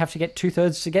definitely have to get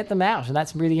 2/3 to get them out, and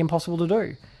that's really impossible to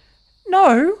do.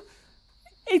 No,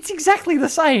 it's exactly the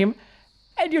same,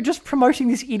 and you're just promoting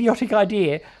this idiotic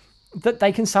idea that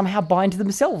they can somehow bind to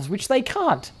themselves, which they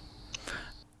can't.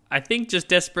 I think just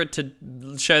desperate to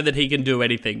show that he can do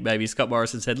anything. Maybe Scott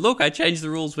Morrison said, look, I changed the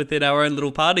rules within our own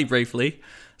little party briefly,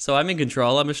 so I'm in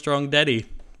control. I'm a strong daddy.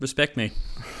 Respect me.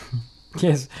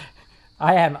 Yes,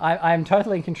 I am. I am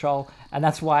totally in control, and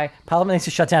that's why Parliament needs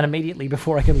to shut down immediately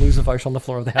before I can lose a vote on the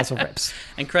floor of the House of Reps.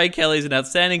 And Craig Kelly's an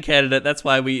outstanding candidate. That's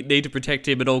why we need to protect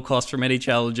him at all costs from any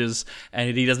challenges,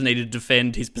 and he doesn't need to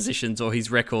defend his positions or his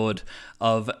record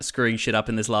of screwing shit up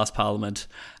in this last Parliament.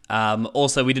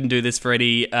 Also, we didn't do this for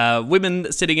any women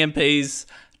sitting MPs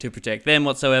to protect them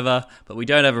whatsoever, but we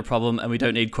don't have a problem and we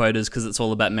don't need quotas because it's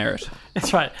all about merit.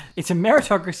 That's right. It's a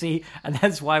meritocracy, and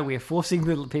that's why we're forcing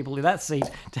the people in that seat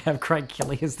to have Craig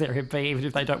Kelly as their MP, even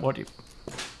if they don't want him.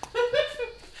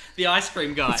 The ice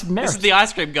cream guy. It's merit. This is the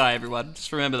ice cream guy, everyone.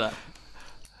 Just remember that.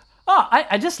 Oh,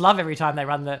 I just love every time they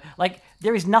run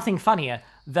there is nothing funnier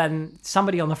than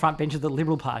somebody on the front bench of the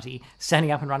Liberal Party standing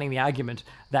up and running the argument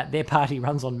that their party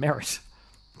runs on merit.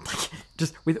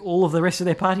 Just with all of the rest of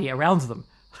their party around them.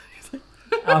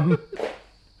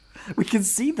 We can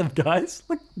see them, guys.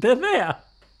 Look, they're there.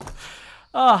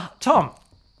 Tom,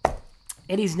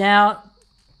 it is now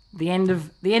the end of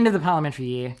the parliamentary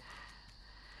year.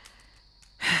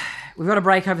 We've got a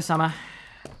break over summer.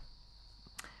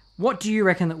 What do you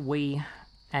reckon that we,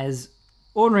 as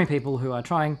ordinary people who are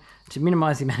trying to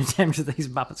minimise the amount of damage that these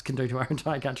Muppets can do to our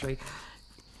entire country,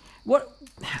 what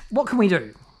can we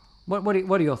do? What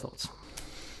are your thoughts?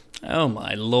 Oh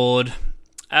my lord.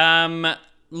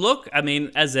 Look, I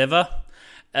mean, as ever,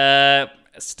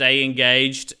 stay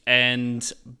engaged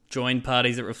and join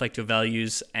parties that reflect your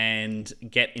values and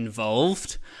get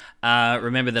involved.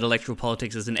 Remember that electoral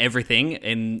politics isn't everything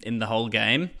in the whole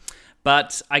game.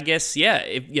 But I guess,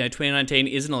 2019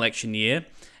 is an election year,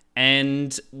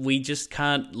 and we just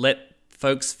can't let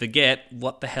folks forget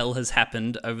what the hell has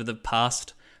happened over the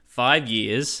past 5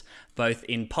 years, both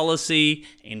in policy,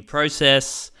 in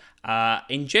process,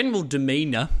 in general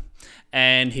demeanour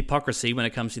and hypocrisy when it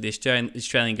comes to the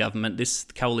Australian government. This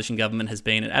coalition government has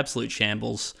been an absolute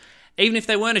shambles. Even if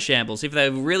they weren't a shambles, if they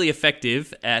were really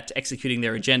effective at executing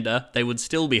their agenda, they would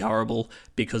still be horrible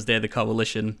because they're the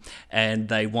coalition and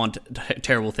they want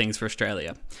terrible things for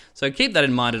Australia. So keep that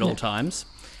in mind at all times.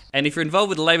 And if you're involved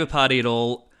with the Labor Party at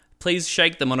all, please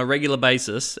shake them on a regular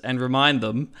basis and remind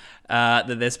them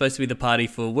that they're supposed to be the party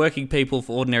for working people,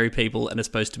 for ordinary people, and are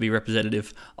supposed to be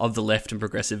representative of the left and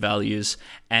progressive values.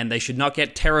 And they should not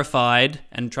get terrified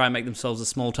and try and make themselves a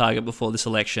small target before this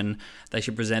election. They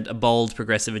should present a bold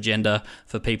progressive agenda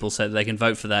for people so that they can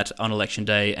vote for that on election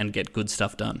day and get good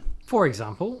stuff done. For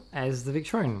example, as the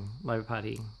Victorian Labor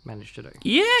Party managed to do.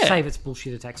 Yeah. Save its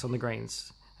bullshit attacks on the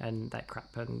Greens and that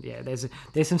crap. And yeah, there's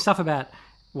some stuff about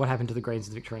what happened to the Greens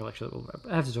in the Victorian election that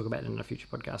we'll have to talk about in a future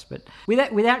podcast. But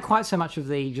without quite so much of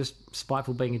the just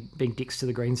spiteful being dicks to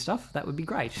the Greens stuff, that would be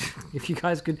great. If you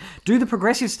guys could do the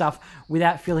progressive stuff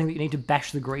without feeling that you need to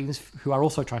bash the Greens who are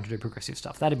also trying to do progressive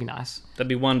stuff. That'd be nice. That'd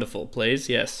be wonderful, please,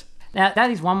 yes. Now,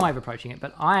 that is one way of approaching it,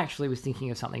 but I actually was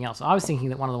thinking of something else. I was thinking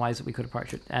that one of the ways that we could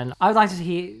approach it, and I would like to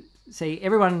see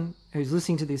everyone who's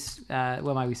listening to this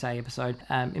Well May We Say episode,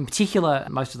 in particular,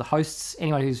 most of the hosts,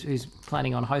 anyone who's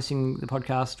planning on hosting the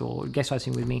podcast or guest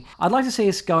hosting with me, I'd like to see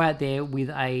us go out there with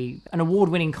an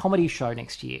award-winning comedy show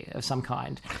next year of some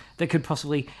kind that could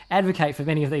possibly advocate for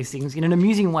many of these things in an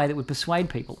amusing way that would persuade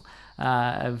people.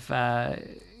 I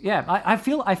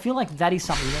feel like that is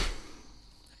something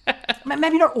that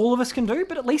maybe not all of us can do,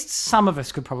 but at least some of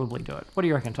us could probably do it. What do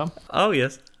you reckon, Tom? Oh,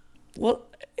 yes. Well,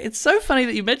 it's so funny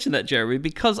that you mentioned that, Jeremy,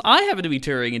 because I happen to be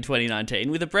touring in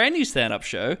 2019 with a brand new stand-up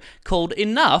show called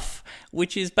Enough,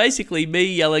 which is basically me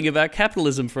yelling about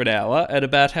capitalism for an hour and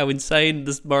about how insane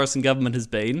this Morrison government has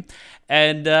been,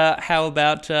 and how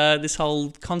about this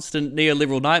whole constant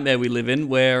neoliberal nightmare we live in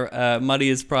where money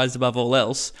is prized above all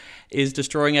else is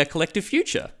destroying our collective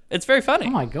future. It's very funny. Oh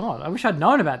my God, I wish I'd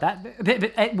known about that. But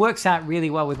it works out really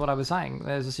well with what I was saying.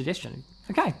 There's a suggestion.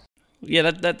 Okay.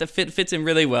 Yeah, that fits in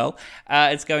really well.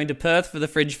 It's going to Perth for the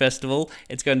Fringe Festival.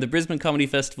 It's going to the Brisbane Comedy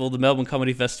Festival, the Melbourne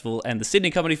Comedy Festival, and the Sydney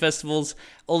Comedy Festivals.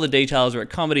 All the details are at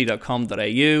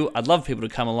comedy.com.au. I'd love people to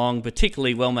come along,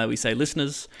 particularly Well May We Say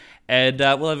listeners, and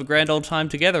we'll have a grand old time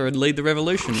together and lead the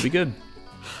revolution. It'll be good.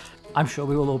 I'm sure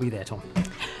we will all be there, Tom.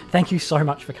 Thank you so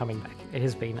much for coming back. It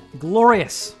has been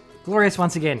glorious. Glorious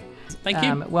once again. Thank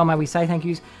you. Well May We Say thank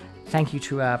yous. Thank you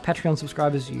to our Patreon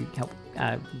subscribers. You help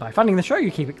by funding the show.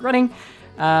 You keep it running.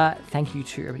 Thank you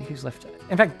to everybody who's left.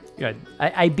 In fact,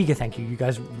 a bigger thank you. You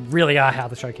guys really are how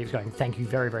the show keeps going. Thank you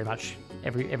very, very much.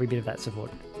 Every bit of that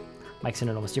support makes an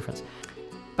enormous difference.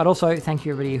 But also, thank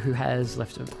you everybody who has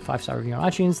left a 5-star review on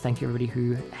iTunes. Thank you everybody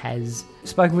who has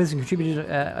spoken with us and contributed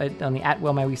on the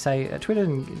 @Well May We Say Twitter.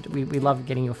 And we love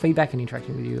getting your feedback and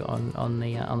interacting with you on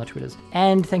the Twitters.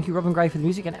 And thank you Robin Gray for the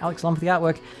music and Alex Lum for the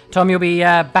artwork. Tom, you'll be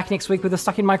back next week with a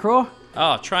Stuck in My Craw.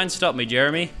 Oh, try and stop me,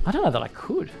 Jeremy. I don't know that I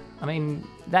could. I mean,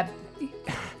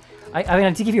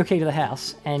 I did give you a key to the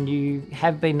house, and you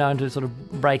have been known to sort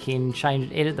of break in,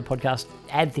 change, edit the podcast,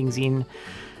 add things in.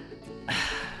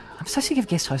 I'm so sick of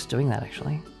guest hosts doing that,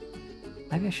 actually.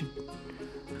 Maybe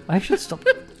I should stop.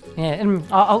 Yeah, and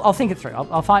I'll think it through.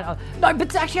 I'll find... no,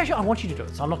 but actually, I want you to do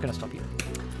it, so I'm not going to stop you.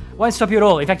 I won't stop you at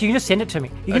all. In fact, you can just send it to me.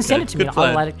 You can send it to me, and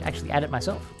I'll actually add it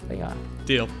myself. There you are.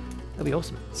 Deal. That'll be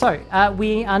awesome. So,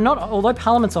 we are not... although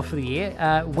Parliament's off for the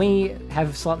year, we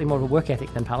have slightly more of a work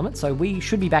ethic than Parliament, so we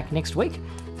should be back next week.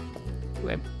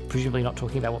 We're presumably not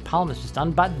talking about what Parliament's just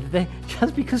done, but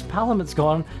just because Parliament's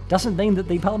gone doesn't mean that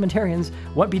the parliamentarians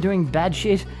won't be doing bad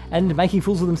shit and making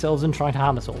fools of themselves and trying to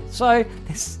harm us all. So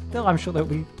I'm sure there'll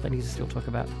be plenty to still talk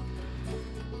about.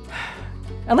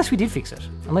 Unless we did fix it.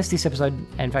 Unless this episode,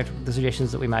 and in fact the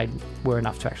suggestions that we made were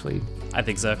enough to actually... I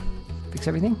think so. Fix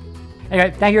everything.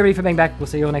 Anyway, thank you everybody for being back. We'll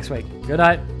see you all next week. Good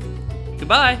night.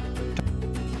 Goodbye.